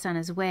Odysseus on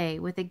his way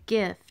with a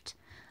gift,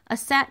 a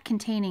sack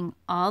containing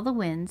all the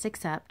winds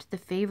except the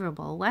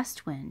favorable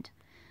west wind.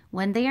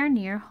 When they are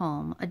near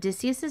home,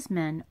 Odysseus's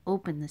men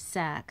open the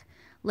sack,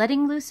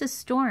 letting loose a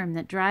storm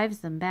that drives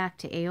them back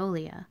to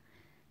Aeolia.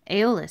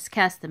 Aeolus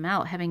casts them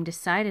out, having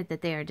decided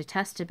that they are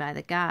detested by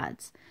the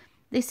gods.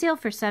 They sail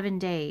for 7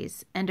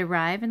 days, and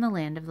arrive in the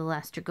land of the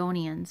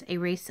Laestrygonians, a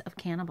race of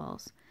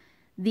cannibals.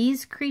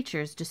 These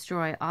creatures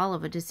destroy all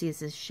of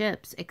Odysseus'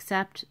 ships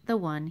except the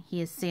one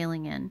he is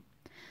sailing in.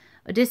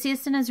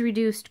 Odysseus and his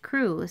reduced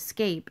crew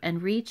escape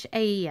and reach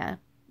Aea,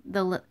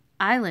 the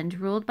island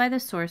ruled by the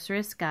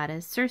sorceress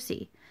goddess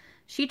Circe.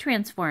 She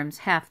transforms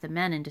half the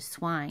men into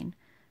swine.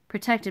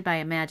 Protected by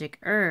a magic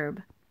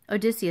herb,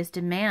 Odysseus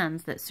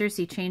demands that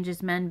Circe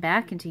changes men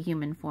back into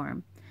human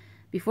form.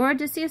 Before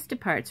Odysseus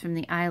departs from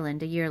the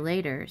island a year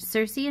later,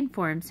 Circe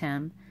informs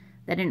him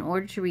that in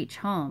order to reach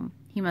home,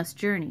 he must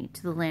journey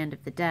to the land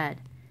of the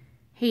dead,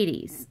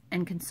 Hades,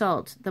 and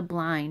consult the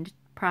blind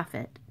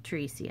prophet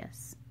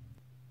Tiresias.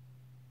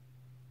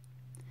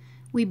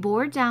 We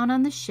bore down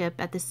on the ship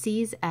at the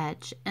sea's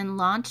edge and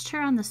launched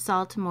her on the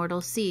salt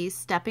immortal seas,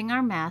 stepping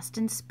our mast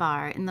and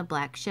spar in the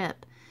black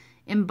ship,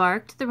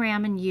 embarked the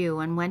ram and ewe,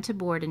 and went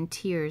aboard in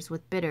tears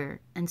with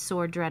bitter and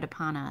sore dread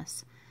upon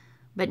us.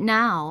 But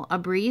now a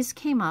breeze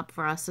came up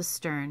for us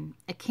astern,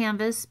 a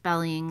canvas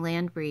bellying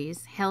land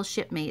breeze, hail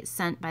shipmate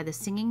sent by the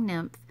singing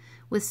nymph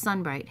with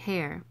sunbright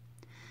hair.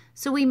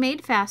 So we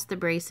made fast the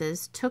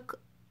braces,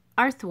 took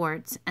our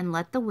thwarts, and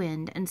let the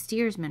wind and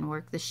steersman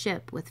work the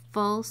ship with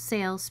full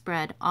sail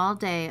spread all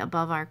day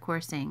above our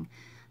coursing,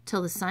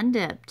 till the sun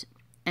dipped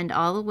and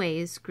all the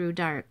ways grew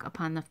dark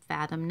upon the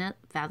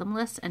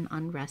fathomless and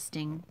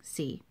unresting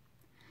sea.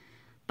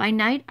 By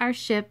night our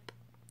ship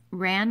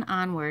ran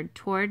onward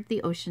toward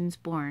the ocean's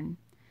bourne,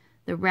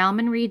 the realm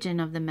and region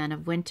of the men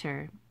of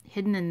winter,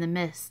 hidden in the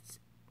mist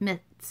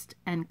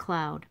and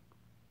cloud.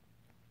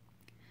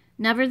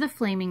 Never the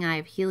flaming eye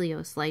of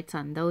Helios lights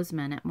on those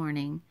men at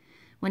morning,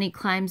 when he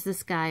climbs the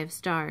sky of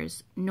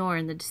stars, nor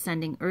in the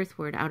descending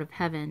earthward out of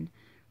heaven,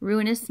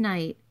 ruinous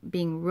night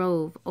being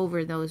rove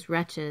over those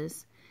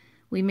wretches.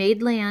 We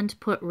made land,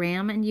 put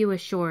ram and ewe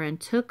ashore, and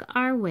took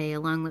our way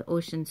along the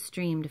ocean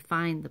stream to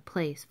find the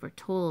place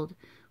foretold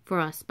for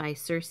us by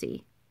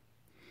Circe.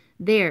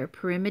 There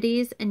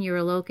Perimedes and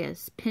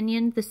Eurylochus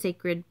pinioned the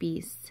sacred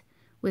beasts.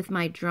 With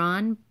my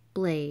drawn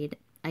blade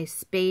I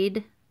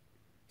spaded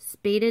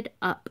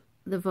up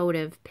the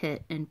votive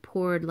pit and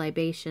poured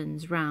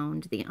libations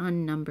round the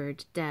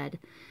unnumbered dead,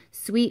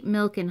 sweet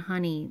milk and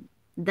honey,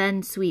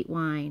 then sweet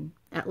wine,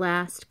 at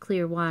last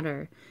clear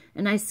water,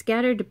 and I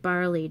scattered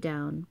barley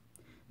down.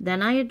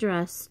 Then I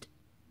addressed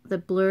the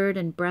blurred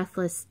and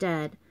breathless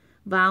dead,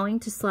 vowing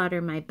to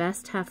slaughter my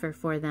best heifer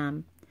for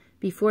them,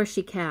 before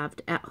she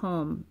calved at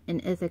home in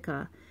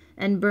Ithaca,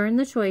 and burn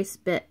the choice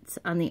bits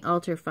on the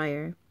altar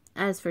fire.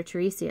 As for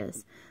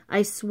Tiresias,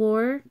 I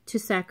swore to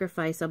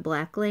sacrifice a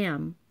black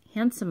lamb,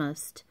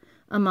 handsomest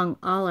among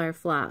all our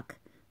flock,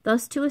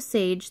 thus to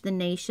assuage the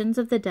nations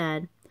of the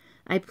dead.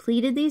 I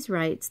pleaded these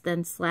rites,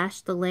 then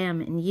slashed the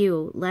lamb in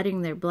ewe,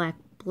 letting their black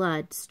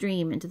blood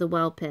stream into the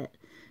well pit.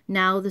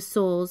 Now the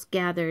souls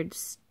gathered,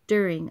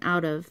 stirring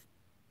out of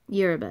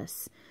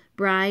Erebus,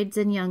 brides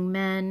and young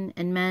men,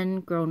 and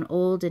men grown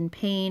old in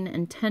pain,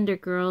 and tender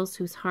girls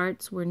whose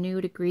hearts were new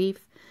to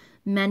grief.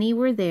 Many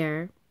were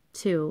there,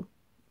 too,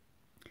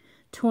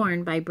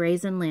 torn by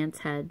brazen lance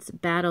heads,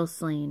 battle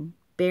slain,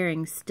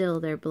 bearing still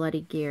their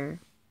bloody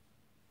gear.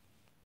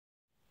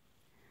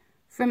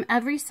 From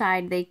every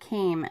side they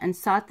came and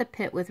sought the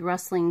pit with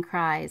rustling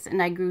cries,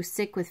 and I grew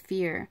sick with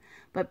fear,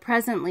 but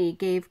presently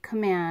gave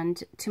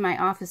command to my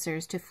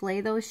officers to flay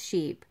those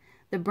sheep,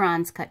 the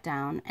bronze cut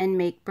down, and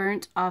make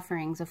burnt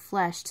offerings of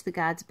flesh to the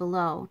gods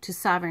below, to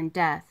sovereign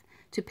Death,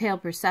 to pale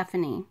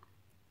Persephone.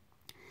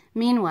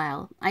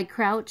 Meanwhile, I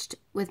crouched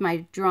with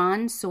my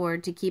drawn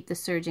sword to keep the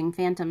surging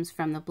phantoms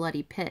from the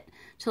bloody pit,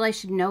 till I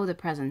should know the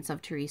presence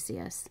of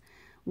Tiresias.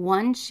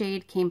 One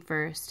shade came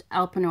first,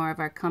 Alpanor of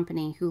our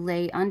company, who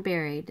lay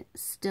unburied,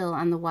 still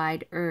on the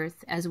wide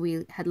earth as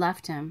we had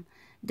left him,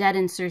 dead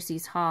in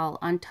Circe's hall,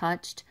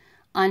 untouched,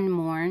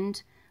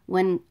 unmourned,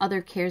 when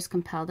other cares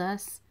compelled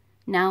us.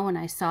 Now when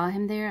I saw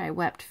him there, I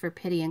wept for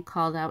pity and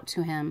called out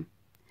to him,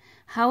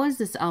 "How is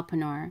this,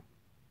 Alpanor?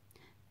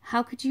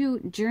 How could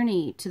you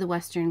journey to the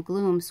western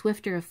gloom,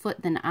 swifter of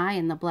foot than I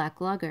in the black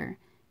lugger?"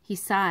 He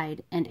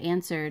sighed and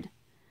answered,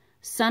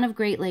 "Son of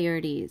great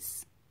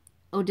Laertes,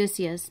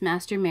 Odysseus,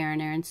 master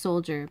mariner and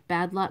soldier,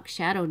 bad luck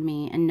shadowed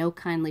me, and no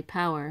kindly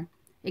power.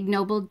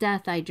 Ignoble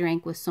death I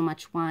drank with so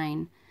much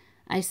wine.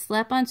 I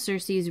slept on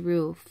Circe's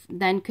roof,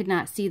 then could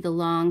not see the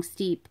long,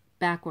 steep,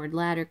 backward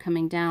ladder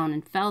coming down,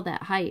 and fell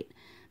that height.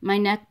 My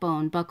neck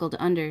bone buckled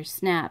under,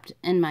 snapped,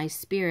 and my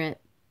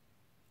spirit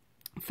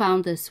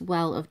found this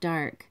well of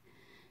dark.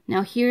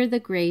 Now hear the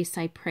grace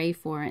I pray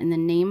for, in the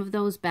name of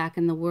those back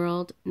in the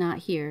world, not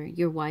here,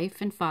 your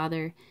wife and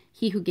father,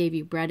 he who gave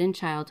you bread in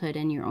childhood,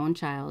 and your own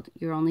child,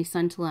 your only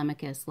son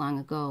Telemachus, long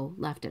ago,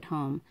 left at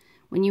home.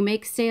 When you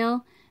make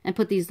sail, and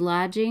put these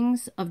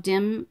lodgings of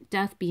dim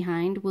death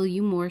behind, will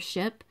you moor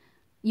ship?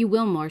 You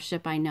will moor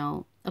ship, I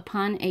know,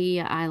 upon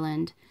Aea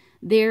Island.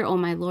 There, O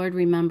my Lord,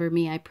 remember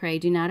me, I pray.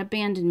 Do not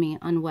abandon me,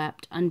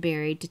 unwept,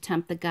 unburied, to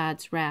tempt the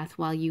gods' wrath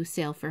while you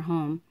sail for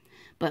home.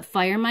 But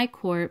fire my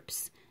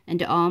corpse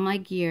and all my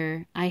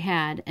gear I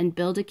had, and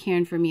build a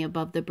cairn for me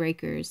above the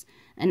breakers,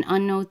 an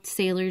unknown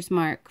sailor's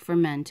mark for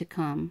men to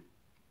come.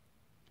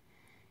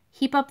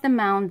 Heap up the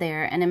mound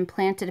there, and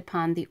implant it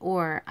upon the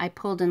oar I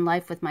pulled in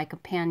life with my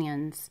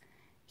companions."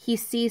 He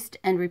ceased,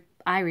 and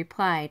I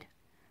replied,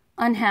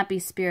 "Unhappy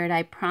spirit,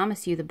 I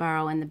promise you the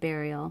burial and the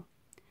burial."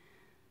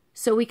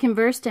 So we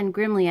conversed, and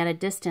grimly at a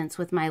distance,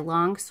 with my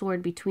long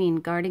sword between,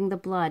 guarding the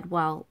blood,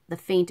 while the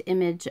faint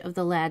image of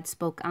the lad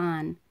spoke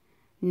on.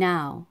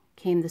 Now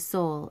came the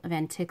soul of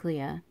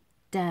Anticlea,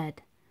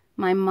 dead.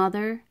 My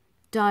mother,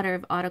 daughter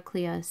of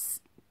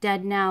Autocleus,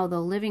 dead now,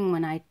 though living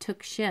when I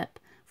took ship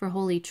for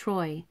holy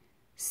Troy.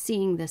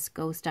 Seeing this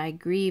ghost I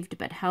grieved,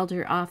 but held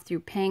her off through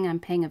pang on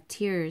pang of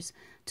tears,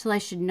 till I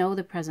should know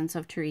the presence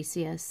of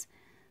Tiresias.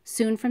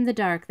 Soon from the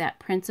dark that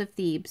prince of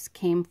Thebes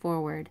came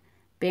forward,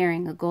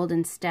 bearing a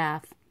golden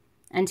staff,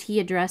 and he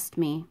addressed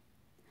me,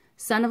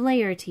 "Son of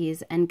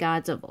Laertes and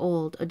gods of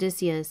old,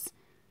 Odysseus,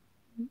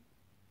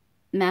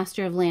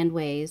 master of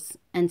landways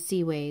and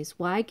seaways,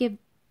 why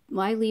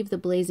leave the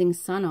blazing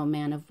sun, O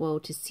man of woe,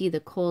 to see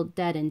the cold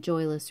dead in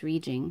joyless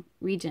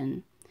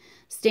region?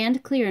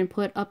 Stand clear and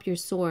put up your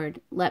sword.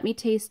 Let me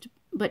taste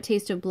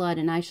of blood,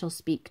 and I shall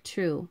speak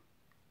true."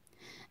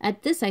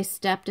 At this I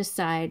stepped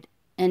aside,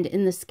 and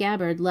in the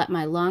scabbard let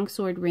my long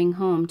sword ring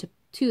home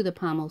to the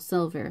pommel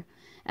silver,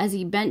 as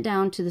he bent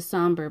down to the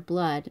somber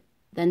blood.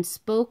 Then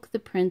spoke the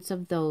prince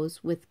of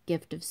those with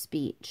gift of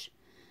speech.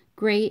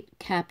 "Great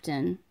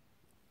captain,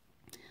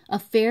 a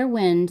fair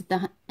wind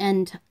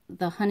and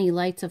the honey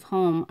lights of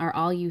home are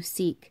all you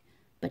seek,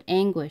 but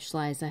anguish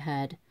lies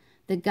ahead.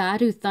 The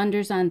God who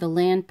thunders on the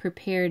land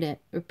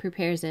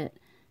prepares it,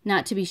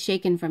 not to be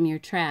shaken from your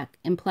track,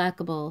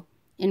 implacable,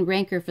 in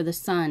rancor for the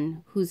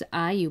sun, whose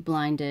eye you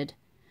blinded.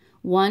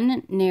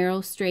 One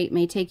narrow strait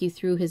may take you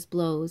through his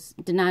blows,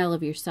 denial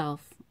of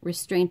yourself,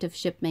 restraint of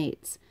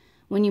shipmates.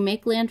 When you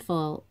make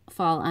landfall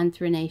on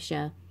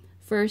Thrinacia,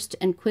 first,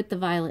 and quit the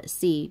violet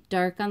sea,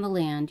 dark on the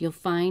land, you'll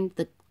find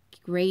the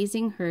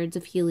grazing herds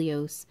of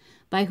Helios,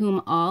 by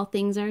whom all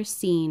things are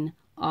seen,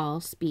 all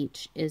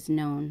speech is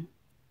known.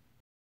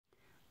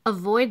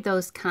 Avoid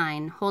those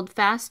kind, hold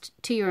fast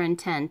to your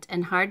intent,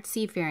 and hard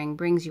seafaring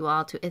brings you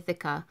all to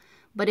Ithaca.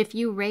 But if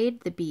you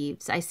raid the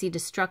beeves, I see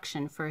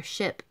destruction for a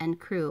ship and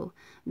crew.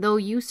 Though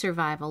you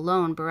survive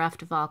alone,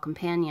 bereft of all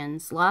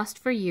companions, lost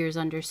for years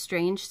under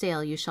strange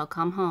sail, you shall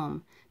come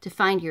home, to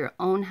find your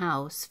own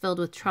house filled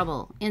with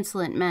trouble,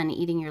 insolent men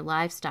eating your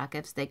livestock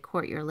as they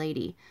court your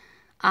lady.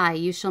 Aye,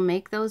 you shall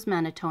make those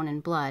men atone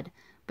in blood,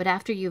 but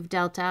after you've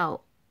dealt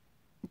out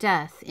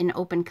death in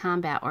open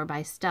combat or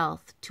by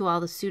stealth to all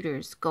the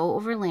suitors, go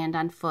overland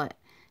on foot,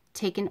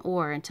 take an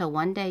oar until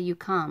one day you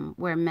come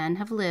where men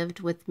have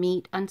lived with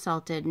meat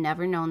unsalted,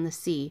 never known the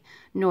sea,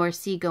 nor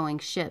sea-going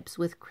ships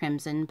with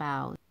crimson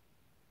bows,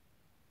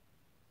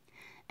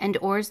 and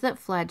oars that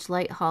fledge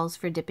light hulls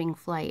for dipping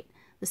flight.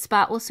 The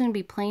spot will soon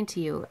be plain to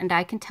you, and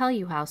I can tell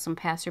you how some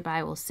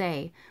passer-by will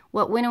say,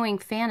 "What winnowing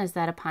fan is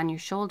that upon your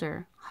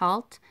shoulder?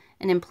 Halt,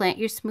 and implant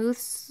your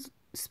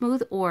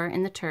smooth oar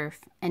in the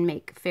turf, and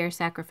make fair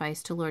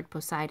sacrifice to Lord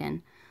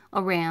Poseidon.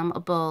 A ram, a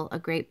bull, a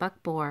great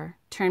buck boar.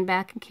 Turn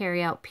back and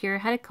carry out pure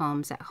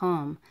hecatombs at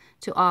home,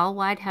 to all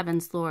wide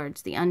heaven's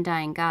lords, the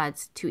undying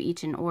gods, to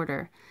each in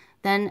order.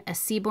 Then a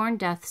sea-born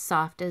death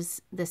soft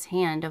as this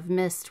hand of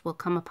mist will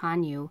come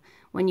upon you,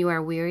 when you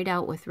are wearied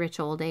out with rich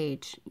old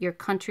age, your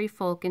country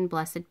folk in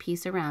blessed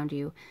peace around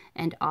you,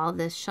 and all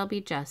this shall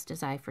be just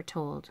as I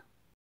foretold."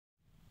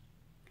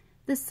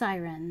 The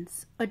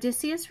Sirens.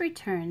 Odysseus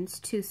returns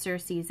to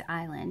Circe's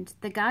island.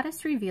 The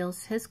goddess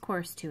reveals his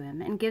course to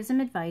him and gives him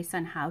advice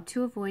on how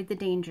to avoid the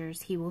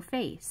dangers he will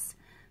face.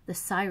 The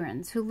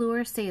Sirens, who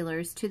lure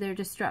sailors to their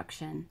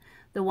destruction.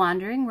 The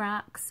wandering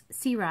rocks,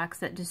 sea rocks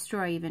that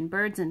destroy even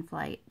birds in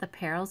flight. The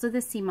perils of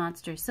the sea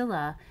monster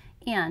Scylla,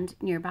 and,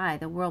 nearby,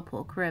 the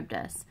whirlpool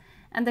Charybdis,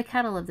 and the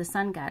kettle of the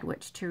sun god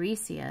which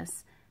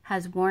Tiresias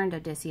has warned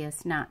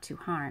Odysseus not to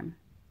harm.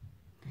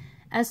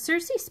 As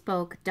Circe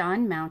spoke,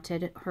 Dawn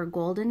mounted her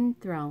golden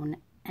throne,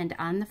 and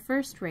on the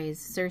first rays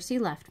Circe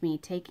left me,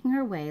 taking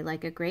her way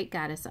like a great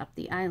goddess up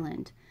the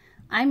island.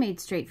 I made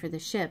straight for the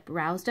ship,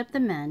 roused up the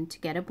men to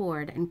get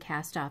aboard, and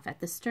cast off at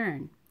the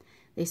stern.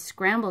 They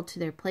scrambled to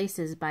their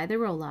places by the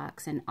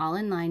rowlocks, and all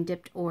in line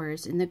dipped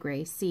oars in the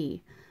gray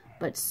sea.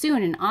 But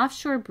soon an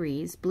offshore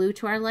breeze blew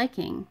to our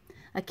liking,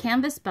 a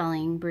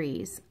canvas-bellying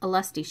breeze, a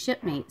lusty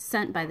shipmate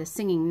sent by the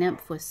singing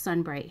nymph with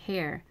sun-bright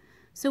hair.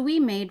 So we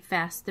made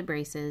fast the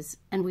braces,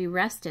 and we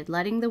rested,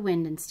 letting the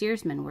wind and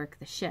steersman work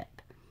the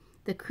ship.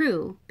 The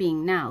crew,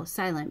 being now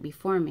silent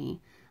before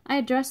me, I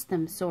addressed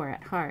them sore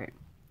at heart.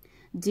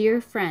 "Dear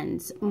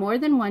friends, more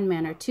than one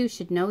man or two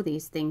should know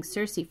these things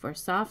Circe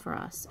foresaw for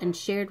us, and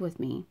shared with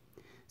me.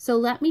 So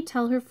let me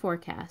tell her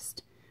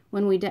forecast.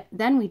 Then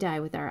we die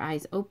with our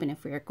eyes open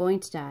if we are going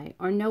to die,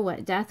 or know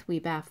what death we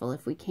baffle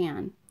if we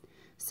can.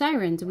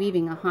 Sirens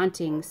weaving a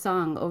haunting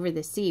song over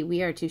the sea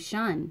we are to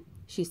shun,"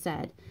 she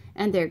said,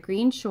 "and their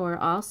green shore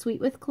all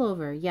sweet with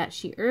clover, yet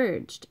she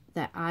urged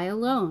that I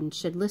alone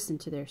should listen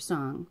to their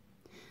song.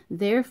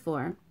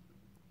 Therefore,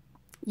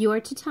 you are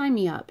to tie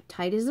me up,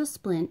 tight as a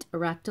splint,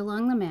 erect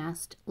along the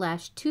mast,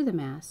 lashed to the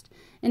mast,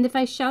 and if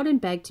I shout and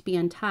beg to be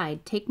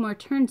untied, take more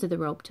turns of the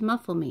rope to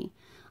muffle me.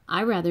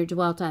 I rather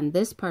dwelt on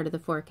this part of the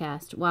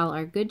forecast, while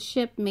our good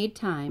ship made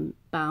time,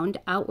 bound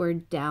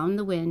outward down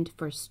the wind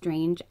for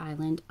strange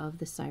island of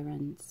the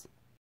Sirens."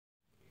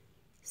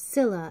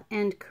 Scylla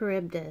and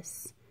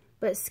Charybdis.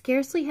 But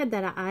scarcely had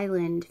that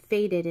island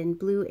faded in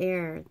blue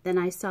air than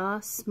I saw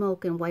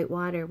smoke and white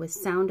water with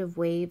sound of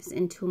waves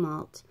and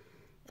tumult.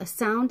 A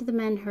sound the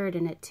men heard,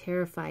 and it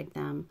terrified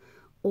them.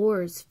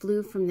 Oars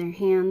flew from their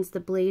hands, the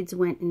blades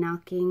went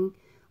knocking,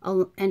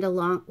 and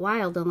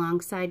wild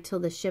alongside till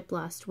the ship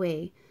lost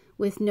way,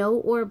 with no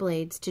oar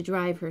blades to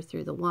drive her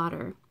through the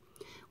water.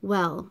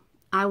 Well,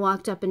 I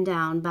walked up and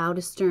down, bow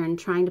to stern,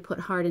 trying to put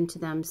heart into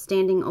them,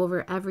 standing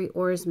over every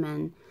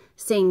oarsman,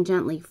 saying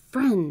gently,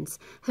 "Friends,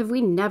 have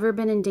we never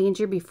been in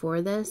danger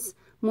before this?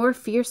 More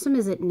fearsome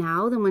is it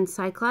now than when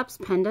Cyclops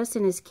penned us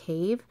in his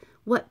cave?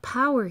 What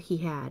power he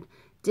had!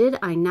 Did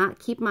I not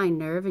keep my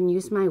nerve and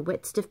use my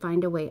wits to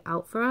find a way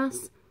out for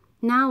us?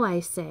 Now I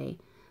say,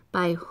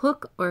 by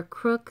hook or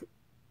crook,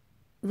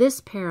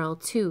 this peril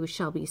too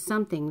shall be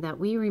something that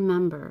we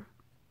remember."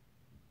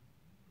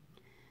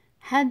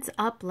 Heads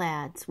up,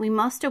 lads. We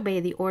must obey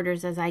the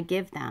orders as I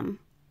give them.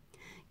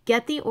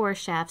 Get the oar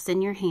shafts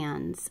in your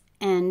hands,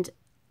 and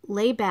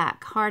lay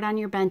back hard on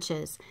your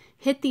benches.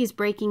 Hit these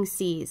breaking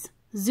seas.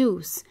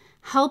 Zeus,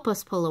 help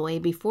us pull away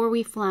before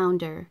we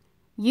flounder.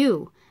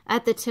 You,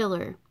 at the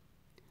tiller,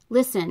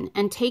 listen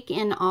and take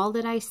in all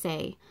that I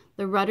say.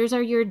 The rudders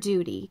are your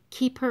duty.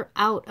 Keep her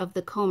out of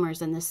the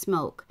combers and the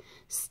smoke.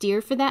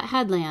 Steer for that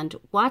headland.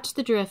 Watch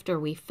the drift, or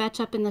we fetch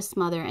up in the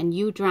smother and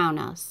you drown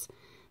us.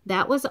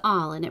 That was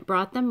all, and it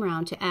brought them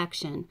round to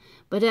action.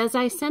 But as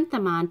I sent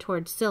them on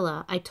toward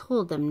Scylla, I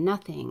told them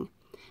nothing,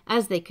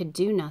 as they could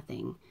do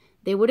nothing.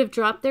 They would have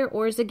dropped their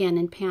oars again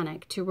in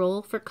panic to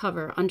roll for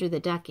cover under the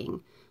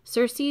decking.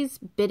 Circe's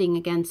bidding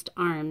against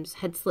arms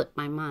had slipped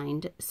my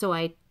mind, so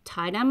I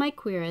tied on my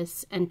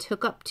cuirass and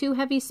took up 2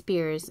 heavy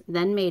spears,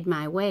 then made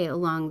my way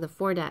along the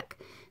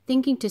foredeck,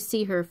 thinking to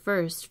see her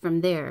first from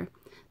there,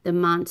 the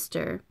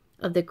monster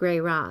of the gray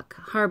rock,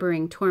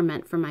 harboring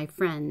torment for my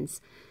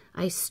friends.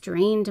 I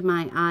strained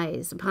my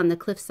eyes upon the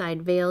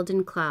cliffside veiled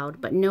in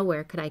cloud, but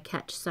nowhere could I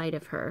catch sight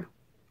of her.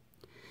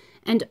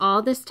 And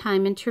all this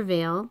time in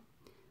travail,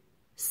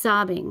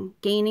 sobbing,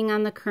 gaining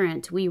on the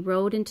current, we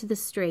rowed into the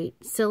strait,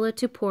 Scylla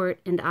to port,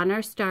 and on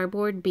our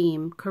starboard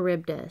beam,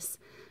 Charybdis,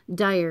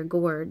 dire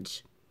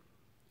gorge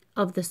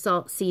of the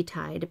salt sea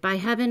tide. By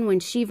heaven, when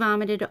she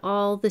vomited,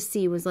 all the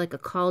sea was like a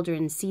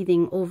cauldron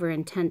seething over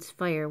intense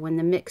fire when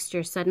the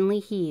mixture suddenly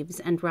heaves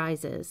and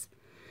rises.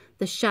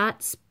 The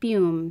shot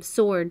spume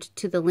soared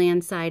to the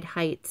landside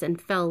heights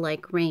and fell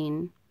like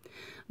rain.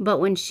 But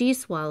when she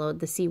swallowed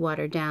the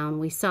seawater down,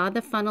 we saw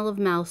the funnel of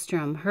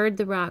maelstrom, heard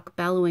the rock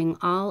bellowing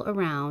all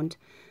around,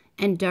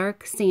 and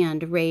dark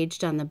sand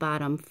raged on the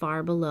bottom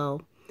far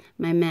below.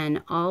 My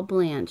men all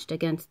blanched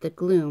against the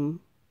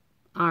gloom.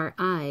 Our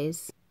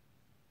eyes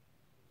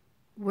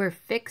were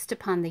fixed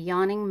upon the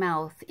yawning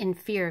mouth in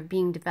fear of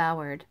being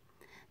devoured.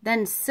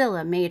 Then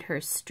Scylla made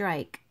her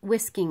strike,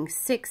 whisking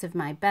 6 of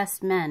my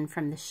best men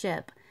from the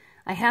ship.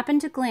 I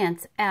happened to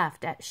glance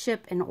aft at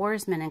ship and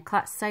oarsmen and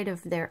caught sight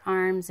of their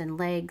arms and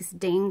legs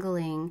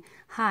dangling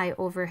high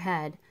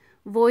overhead.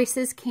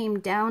 Voices came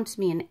down to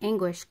me in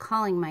anguish,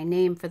 calling my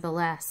name for the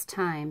last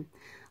time.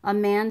 A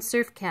man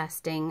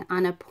surf-casting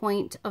on a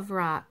point of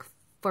rock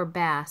for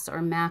bass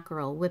or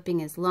mackerel, whipping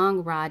his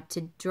long rod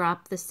to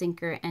drop the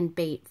sinker and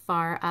bait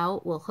far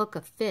out, will hook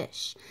a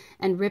fish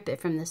and rip it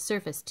from the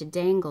surface to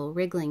dangle,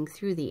 wriggling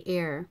through the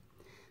air.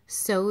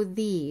 So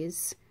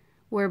these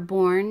were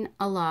borne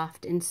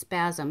aloft in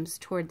spasms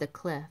toward the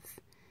cliff.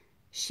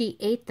 She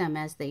ate them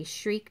as they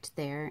shrieked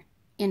there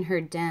in her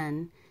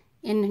den,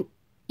 in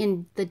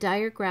the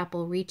dire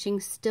grapple reaching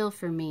still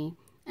for me,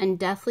 and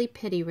deathly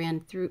pity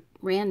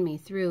ran me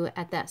through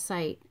at that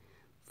sight.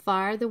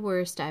 Far the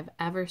worst I've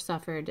ever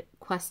suffered,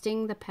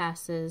 questing the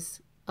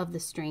passes of the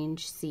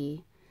strange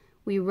sea.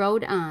 We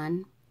rowed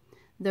on.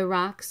 The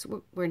rocks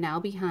were now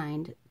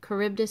behind,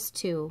 Charybdis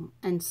too,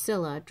 and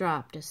Scylla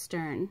dropped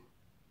astern.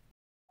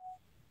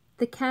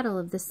 The cattle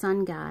of the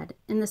sun god.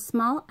 In the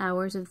small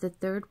hours of the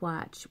third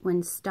watch,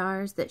 when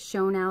stars that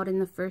shone out in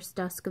the first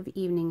dusk of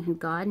evening had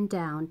gone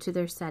down to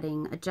their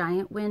setting, a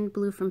giant wind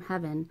blew from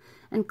heaven,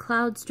 and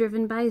clouds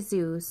driven by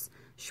Zeus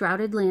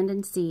shrouded land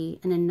and sea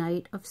in a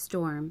night of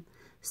storm.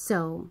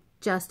 So,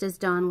 just as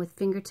dawn with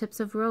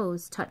fingertips of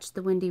rose touched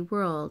the windy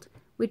world,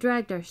 we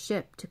dragged our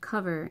ship to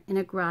cover in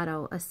a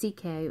grotto, a sea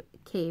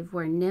cave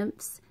where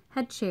nymphs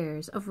had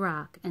chairs of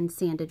rock and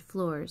sanded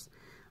floors.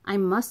 I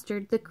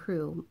mustered the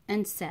crew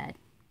and said,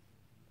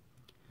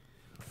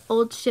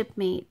 "Old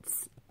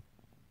shipmates,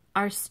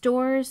 our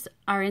stores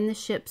are in the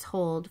ship's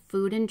hold,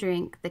 food and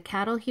drink. The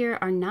cattle here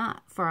are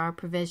not for our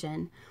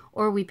provision,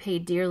 or we pay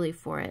dearly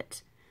for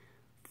it.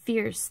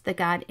 Fierce the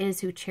god is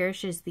who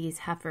cherishes these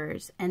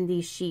heifers and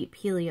these sheep,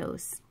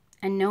 Helios,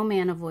 and no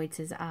man avoids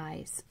his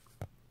eyes."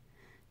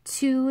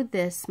 To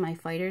this my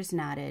fighters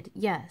nodded.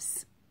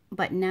 Yes,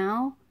 but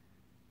now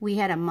we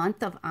had a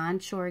month of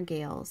onshore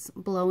gales,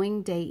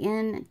 blowing day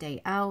in,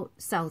 day out,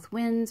 south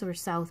winds or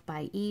south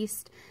by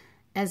east,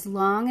 as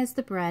long as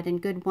the bread and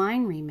good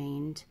wine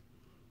remained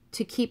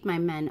to keep my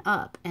men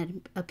up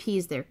and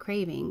appease their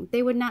craving.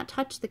 They would not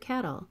touch the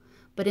cattle.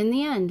 But in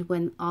the end,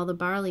 when all the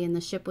barley in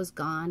the ship was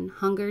gone,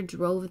 hunger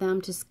drove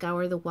them to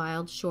scour the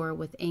wild shore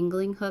with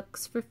angling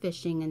hooks for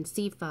fishing and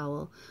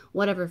seafowl,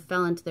 whatever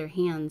fell into their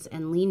hands,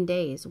 and lean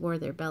days wore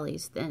their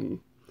bellies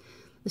thin.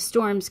 The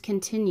storms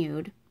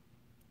continued.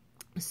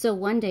 So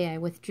one day I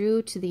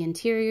withdrew to the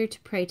interior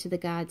to pray to the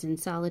gods in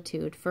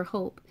solitude for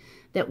hope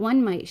that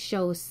one might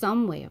show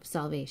some way of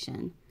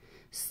salvation.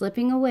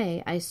 Slipping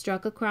away, I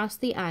struck across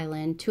the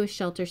island to a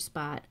shelter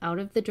spot out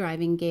of the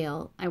driving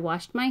gale. I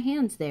washed my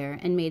hands there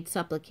and made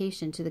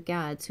supplication to the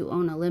gods who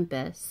own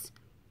Olympus.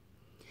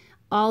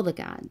 All the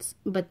gods,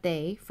 but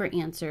they, for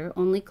answer,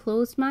 only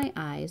closed my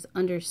eyes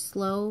under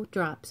slow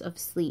drops of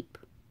sleep.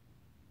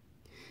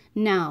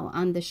 Now,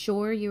 on the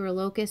shore,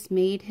 Eurylochus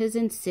made his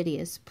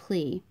insidious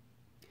plea.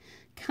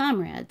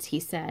 "Comrades," he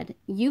said,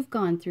 "you've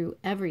gone through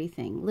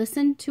everything.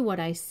 Listen to what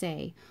I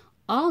say.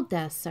 All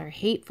deaths are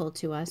hateful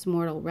to us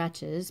mortal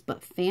wretches,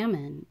 but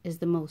famine is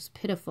the most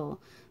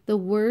pitiful, the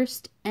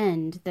worst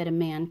end that a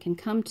man can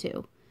come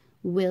to.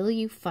 Will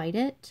you fight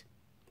it?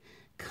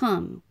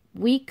 Come,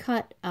 we'll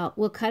cut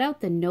out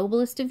the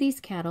noblest of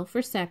these cattle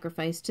for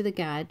sacrifice to the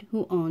god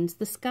who owns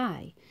the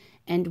sky,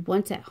 and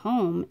once at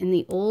home in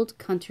the old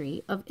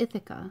country of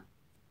Ithaca.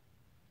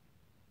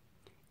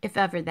 If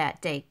ever that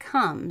day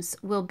comes,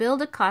 we'll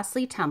build a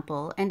costly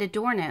temple and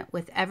adorn it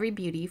with every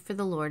beauty for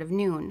the Lord of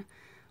Noon.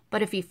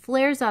 But if he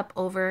flares up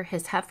over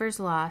his heifers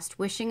lost,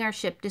 wishing our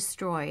ship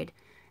destroyed,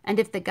 and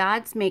if the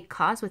gods make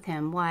cause with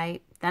him,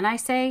 why, then I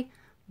say,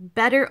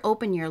 better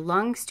open your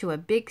lungs to a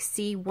big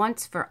sea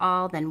once for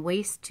all than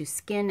waste to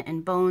skin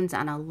and bones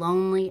on a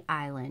lonely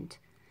island."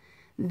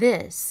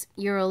 Thus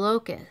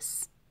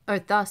Eurylochus,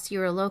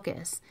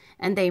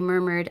 and they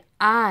murmured,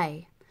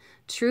 "Aye,"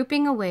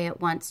 trooping away at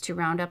once to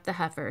round up the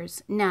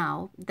heifers.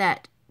 Now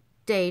that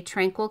day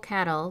tranquil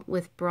cattle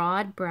with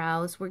broad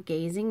brows were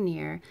gazing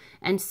near,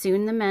 and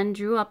soon the men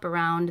drew up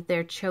around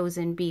their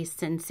chosen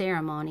beasts in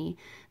ceremony.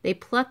 They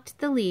plucked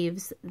the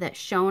leaves that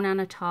shone on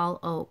a tall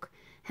oak,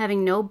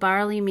 having no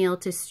barley meal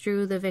to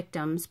strew the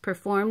victims,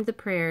 performed the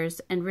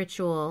prayers and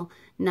ritual,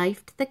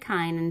 knifed the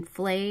kine, and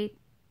flayed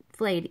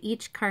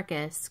each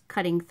carcass,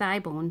 cutting thigh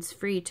bones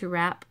free to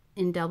wrap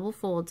in double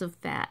folds of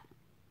fat.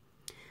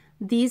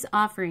 These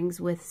offerings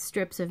with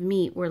strips of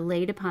meat were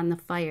laid upon the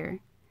fire.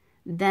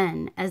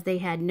 Then, as they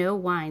had no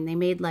wine, they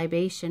made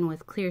libation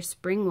with clear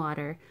spring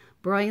water,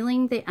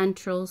 broiling the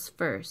entrails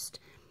first.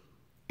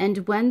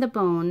 And when the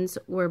bones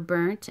were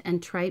burnt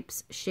and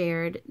tripes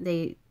shared,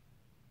 they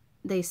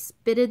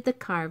spitted the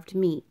carved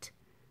meat.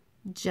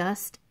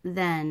 Just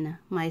then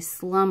my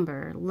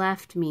slumber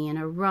left me in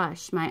a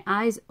rush. My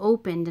eyes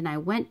opened, and I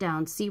went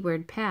down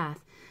seaward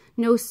path.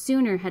 No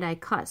sooner had I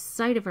caught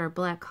sight of our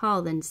black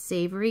hull than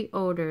savory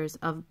odors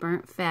of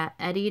burnt fat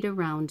eddied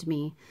around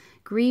me.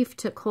 Grief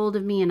took hold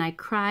of me, and I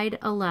cried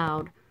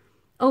aloud,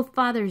 "O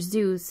Father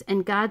Zeus,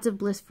 and gods of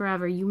bliss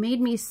forever, you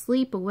made me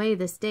sleep away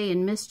this day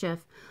in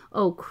mischief.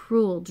 O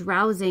cruel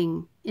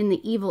drowsing in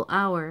the evil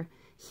hour!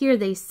 Here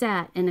they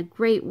sat, and a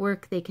great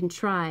work they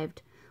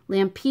contrived."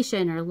 Lampetia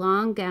in her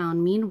long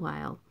gown,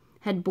 meanwhile,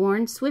 had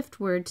borne swift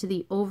word to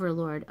the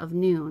overlord of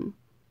noon.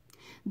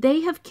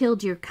 "They have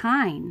killed your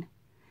kine."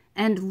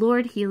 And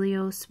Lord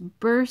Helios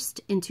burst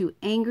into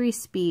angry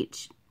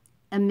speech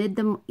amid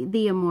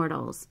the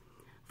immortals.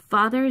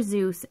 "Father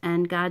Zeus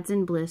and gods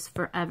in bliss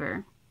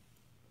forever,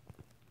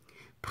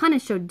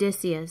 punish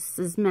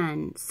Odysseus's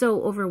men,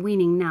 so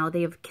overweening now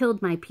they have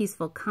killed my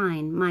peaceful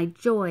kine, my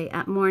joy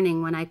at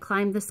morning when I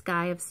climbed the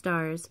sky of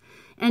stars,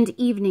 and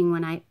evening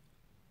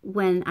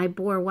when I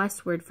bore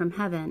westward from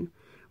heaven.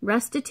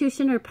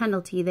 Restitution or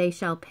penalty they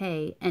shall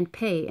pay, and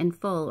pay in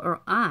full,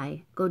 or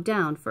I go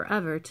down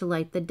forever to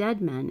light the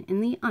dead men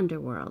in the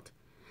underworld."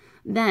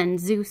 Then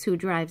Zeus, who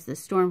drives the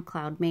storm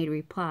cloud, made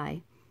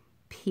reply,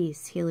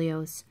 "Peace,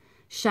 Helios.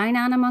 Shine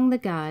on among the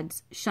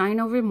gods, shine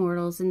over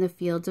mortals in the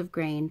fields of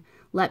grain.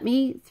 Let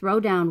me throw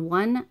down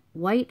one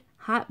white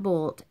hot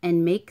bolt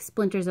and make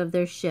splinters of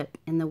their ship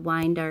in the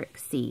wine-dark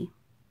sea."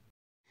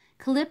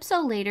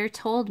 Calypso later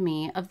told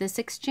me of this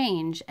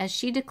exchange, as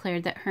she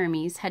declared that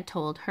Hermes had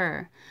told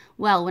her.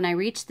 Well, when I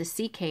reached the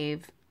sea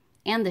cave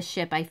and the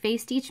ship, I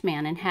faced each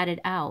man and had it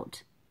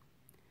out.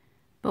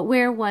 But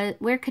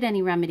where could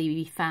any remedy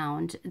be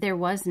found? There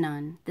was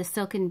none. The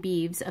silken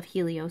beeves of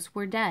Helios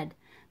were dead.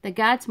 The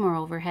gods,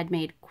 moreover, had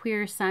made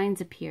queer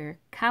signs appear.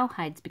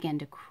 Cowhides began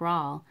to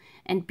crawl,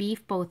 and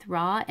beef both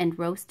raw and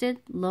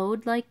roasted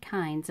lowed like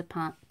kine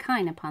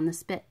upon the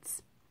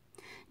spits.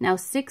 Now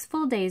 6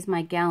 full days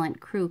my gallant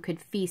crew could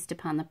feast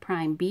upon the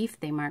prime beef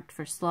they marked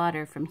for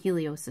slaughter from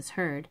Helios's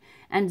herd,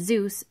 and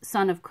Zeus,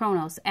 son of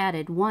Cronos,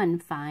 added one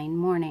fine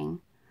morning.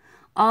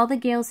 All the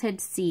gales had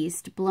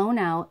ceased, blown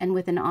out, and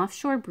with an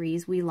offshore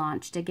breeze we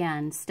launched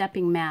again,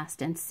 stepping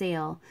mast and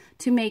sail,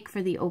 to make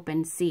for the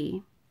open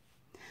sea.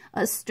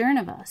 Astern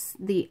of us,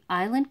 the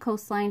island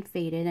coastline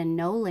faded, and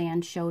no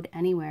land showed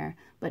anywhere,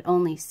 but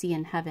only sea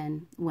and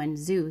heaven, when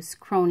Zeus,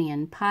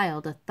 Cronian,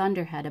 piled a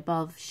thunderhead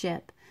above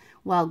ship.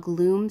 While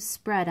gloom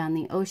spread on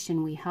the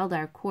ocean, we held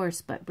our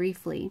course but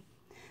briefly.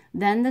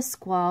 Then the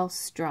squall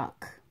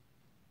struck.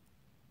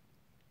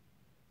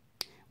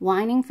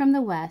 Whining from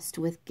the west,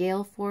 with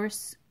gale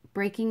force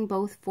breaking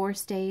both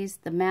forestays,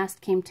 the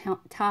mast came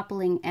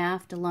toppling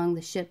aft along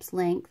the ship's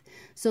length,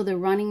 so the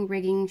running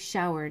rigging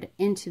showered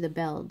into the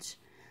bilge.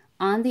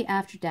 On the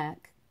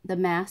afterdeck, the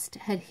mast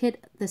had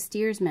hit the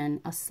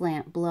steersman a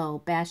slant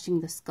blow,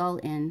 bashing the skull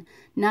in,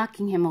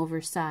 knocking him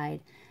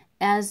overside,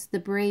 as the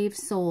brave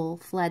soul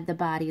fled the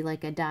body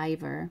like a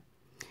diver.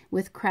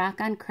 With crack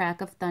on crack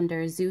of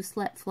thunder, Zeus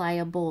let fly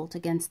a bolt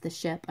against the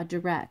ship, a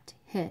direct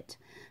hit,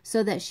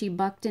 so that she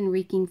bucked in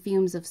reeking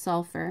fumes of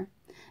sulfur,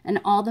 and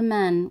all the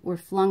men were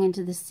flung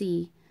into the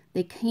sea.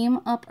 They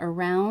came up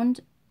around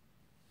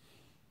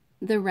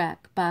the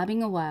wreck,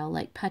 bobbing awhile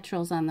like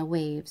petrels on the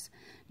waves.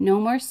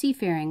 No more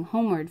seafaring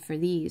homeward for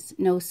these,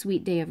 no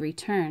sweet day of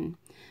return.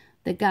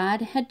 The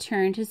god had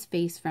turned his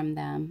face from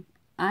them.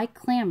 I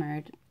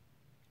clambered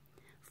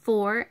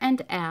fore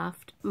and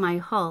aft my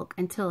hulk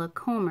until a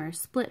comber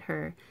split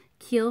her,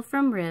 keel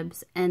from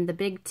ribs, and the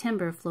big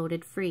timber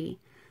floated free.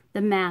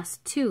 The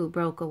mast, too,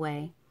 broke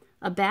away.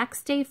 A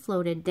backstay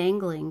floated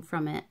dangling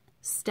from it,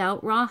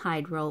 stout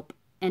rawhide rope,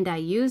 and I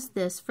used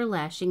this for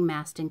lashing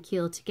mast and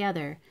keel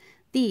together.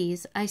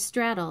 These I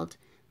straddled,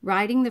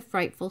 riding the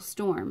frightful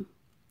storm.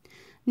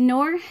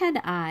 Nor had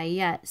I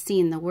yet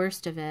seen the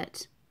worst of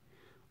it,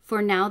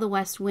 for now the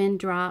west wind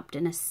dropped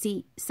and a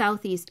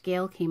southeast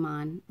gale came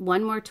on.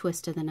 One more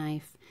twist of the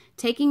knife,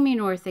 taking me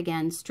north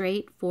again,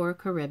 straight for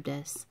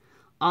Charybdis.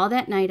 All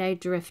that night I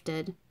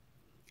drifted,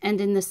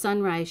 and in the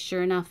sunrise,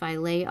 sure enough, I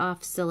lay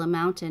off Scylla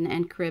mountain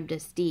and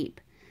Charybdis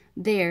deep.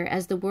 There,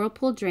 as the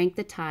whirlpool drank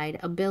the tide,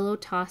 a billow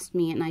tossed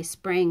me, and I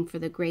sprang for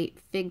the great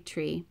fig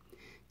tree,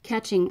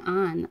 catching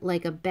on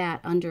like a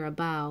bat under a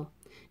bough.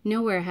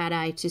 Nowhere had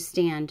I to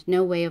stand,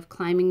 no way of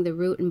climbing the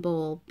root and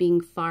bole, being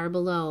far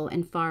below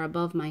and far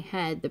above my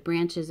head, the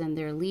branches and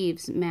their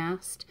leaves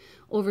massed,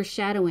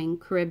 overshadowing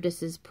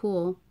Charybdis's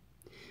pool.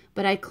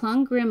 But I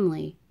clung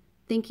grimly,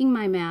 thinking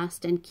my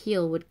mast and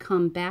keel would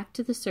come back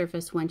to the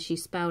surface when she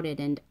spouted,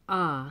 and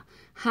ah,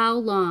 how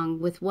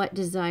long, with what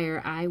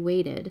desire I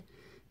waited,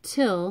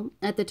 till,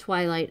 at the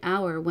twilight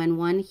hour, when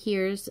one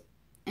hears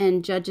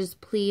and judges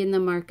plea in the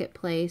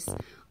marketplace,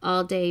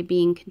 all day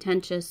being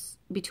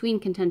between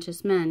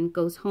contentious men,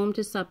 goes home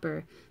to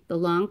supper, the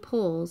long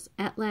poles,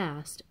 at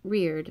last,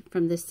 reared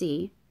from the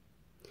sea.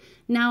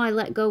 Now I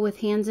let go with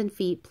hands and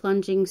feet,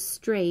 plunging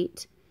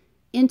straight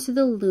into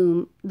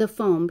the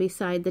foam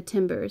beside the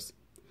timbers,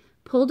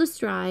 pulled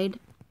astride,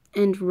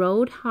 and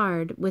rowed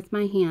hard with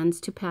my hands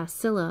to pass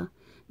Scylla.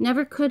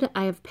 Never could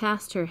I have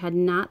passed her had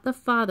not the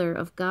Father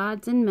of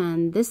gods and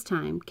men this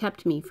time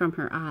kept me from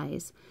her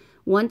eyes.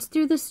 Once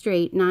through the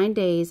strait, 9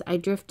 days I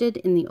drifted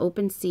in the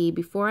open sea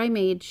before I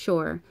made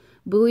shore,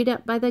 buoyed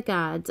up by the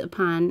gods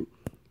upon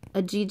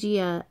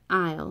Aegea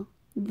Isle.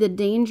 The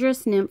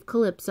dangerous nymph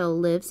Calypso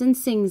lives and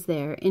sings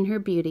there in her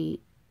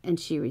beauty, and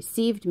she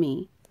received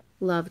me,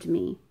 loved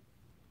me.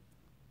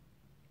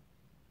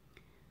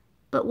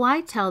 But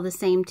why tell the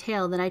same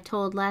tale that I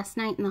told last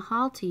night in the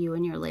hall to you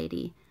and your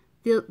lady?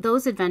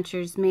 Those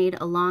adventures made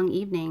a long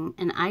evening,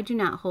 and I do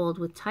not hold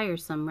with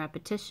tiresome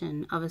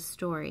repetition of a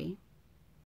story.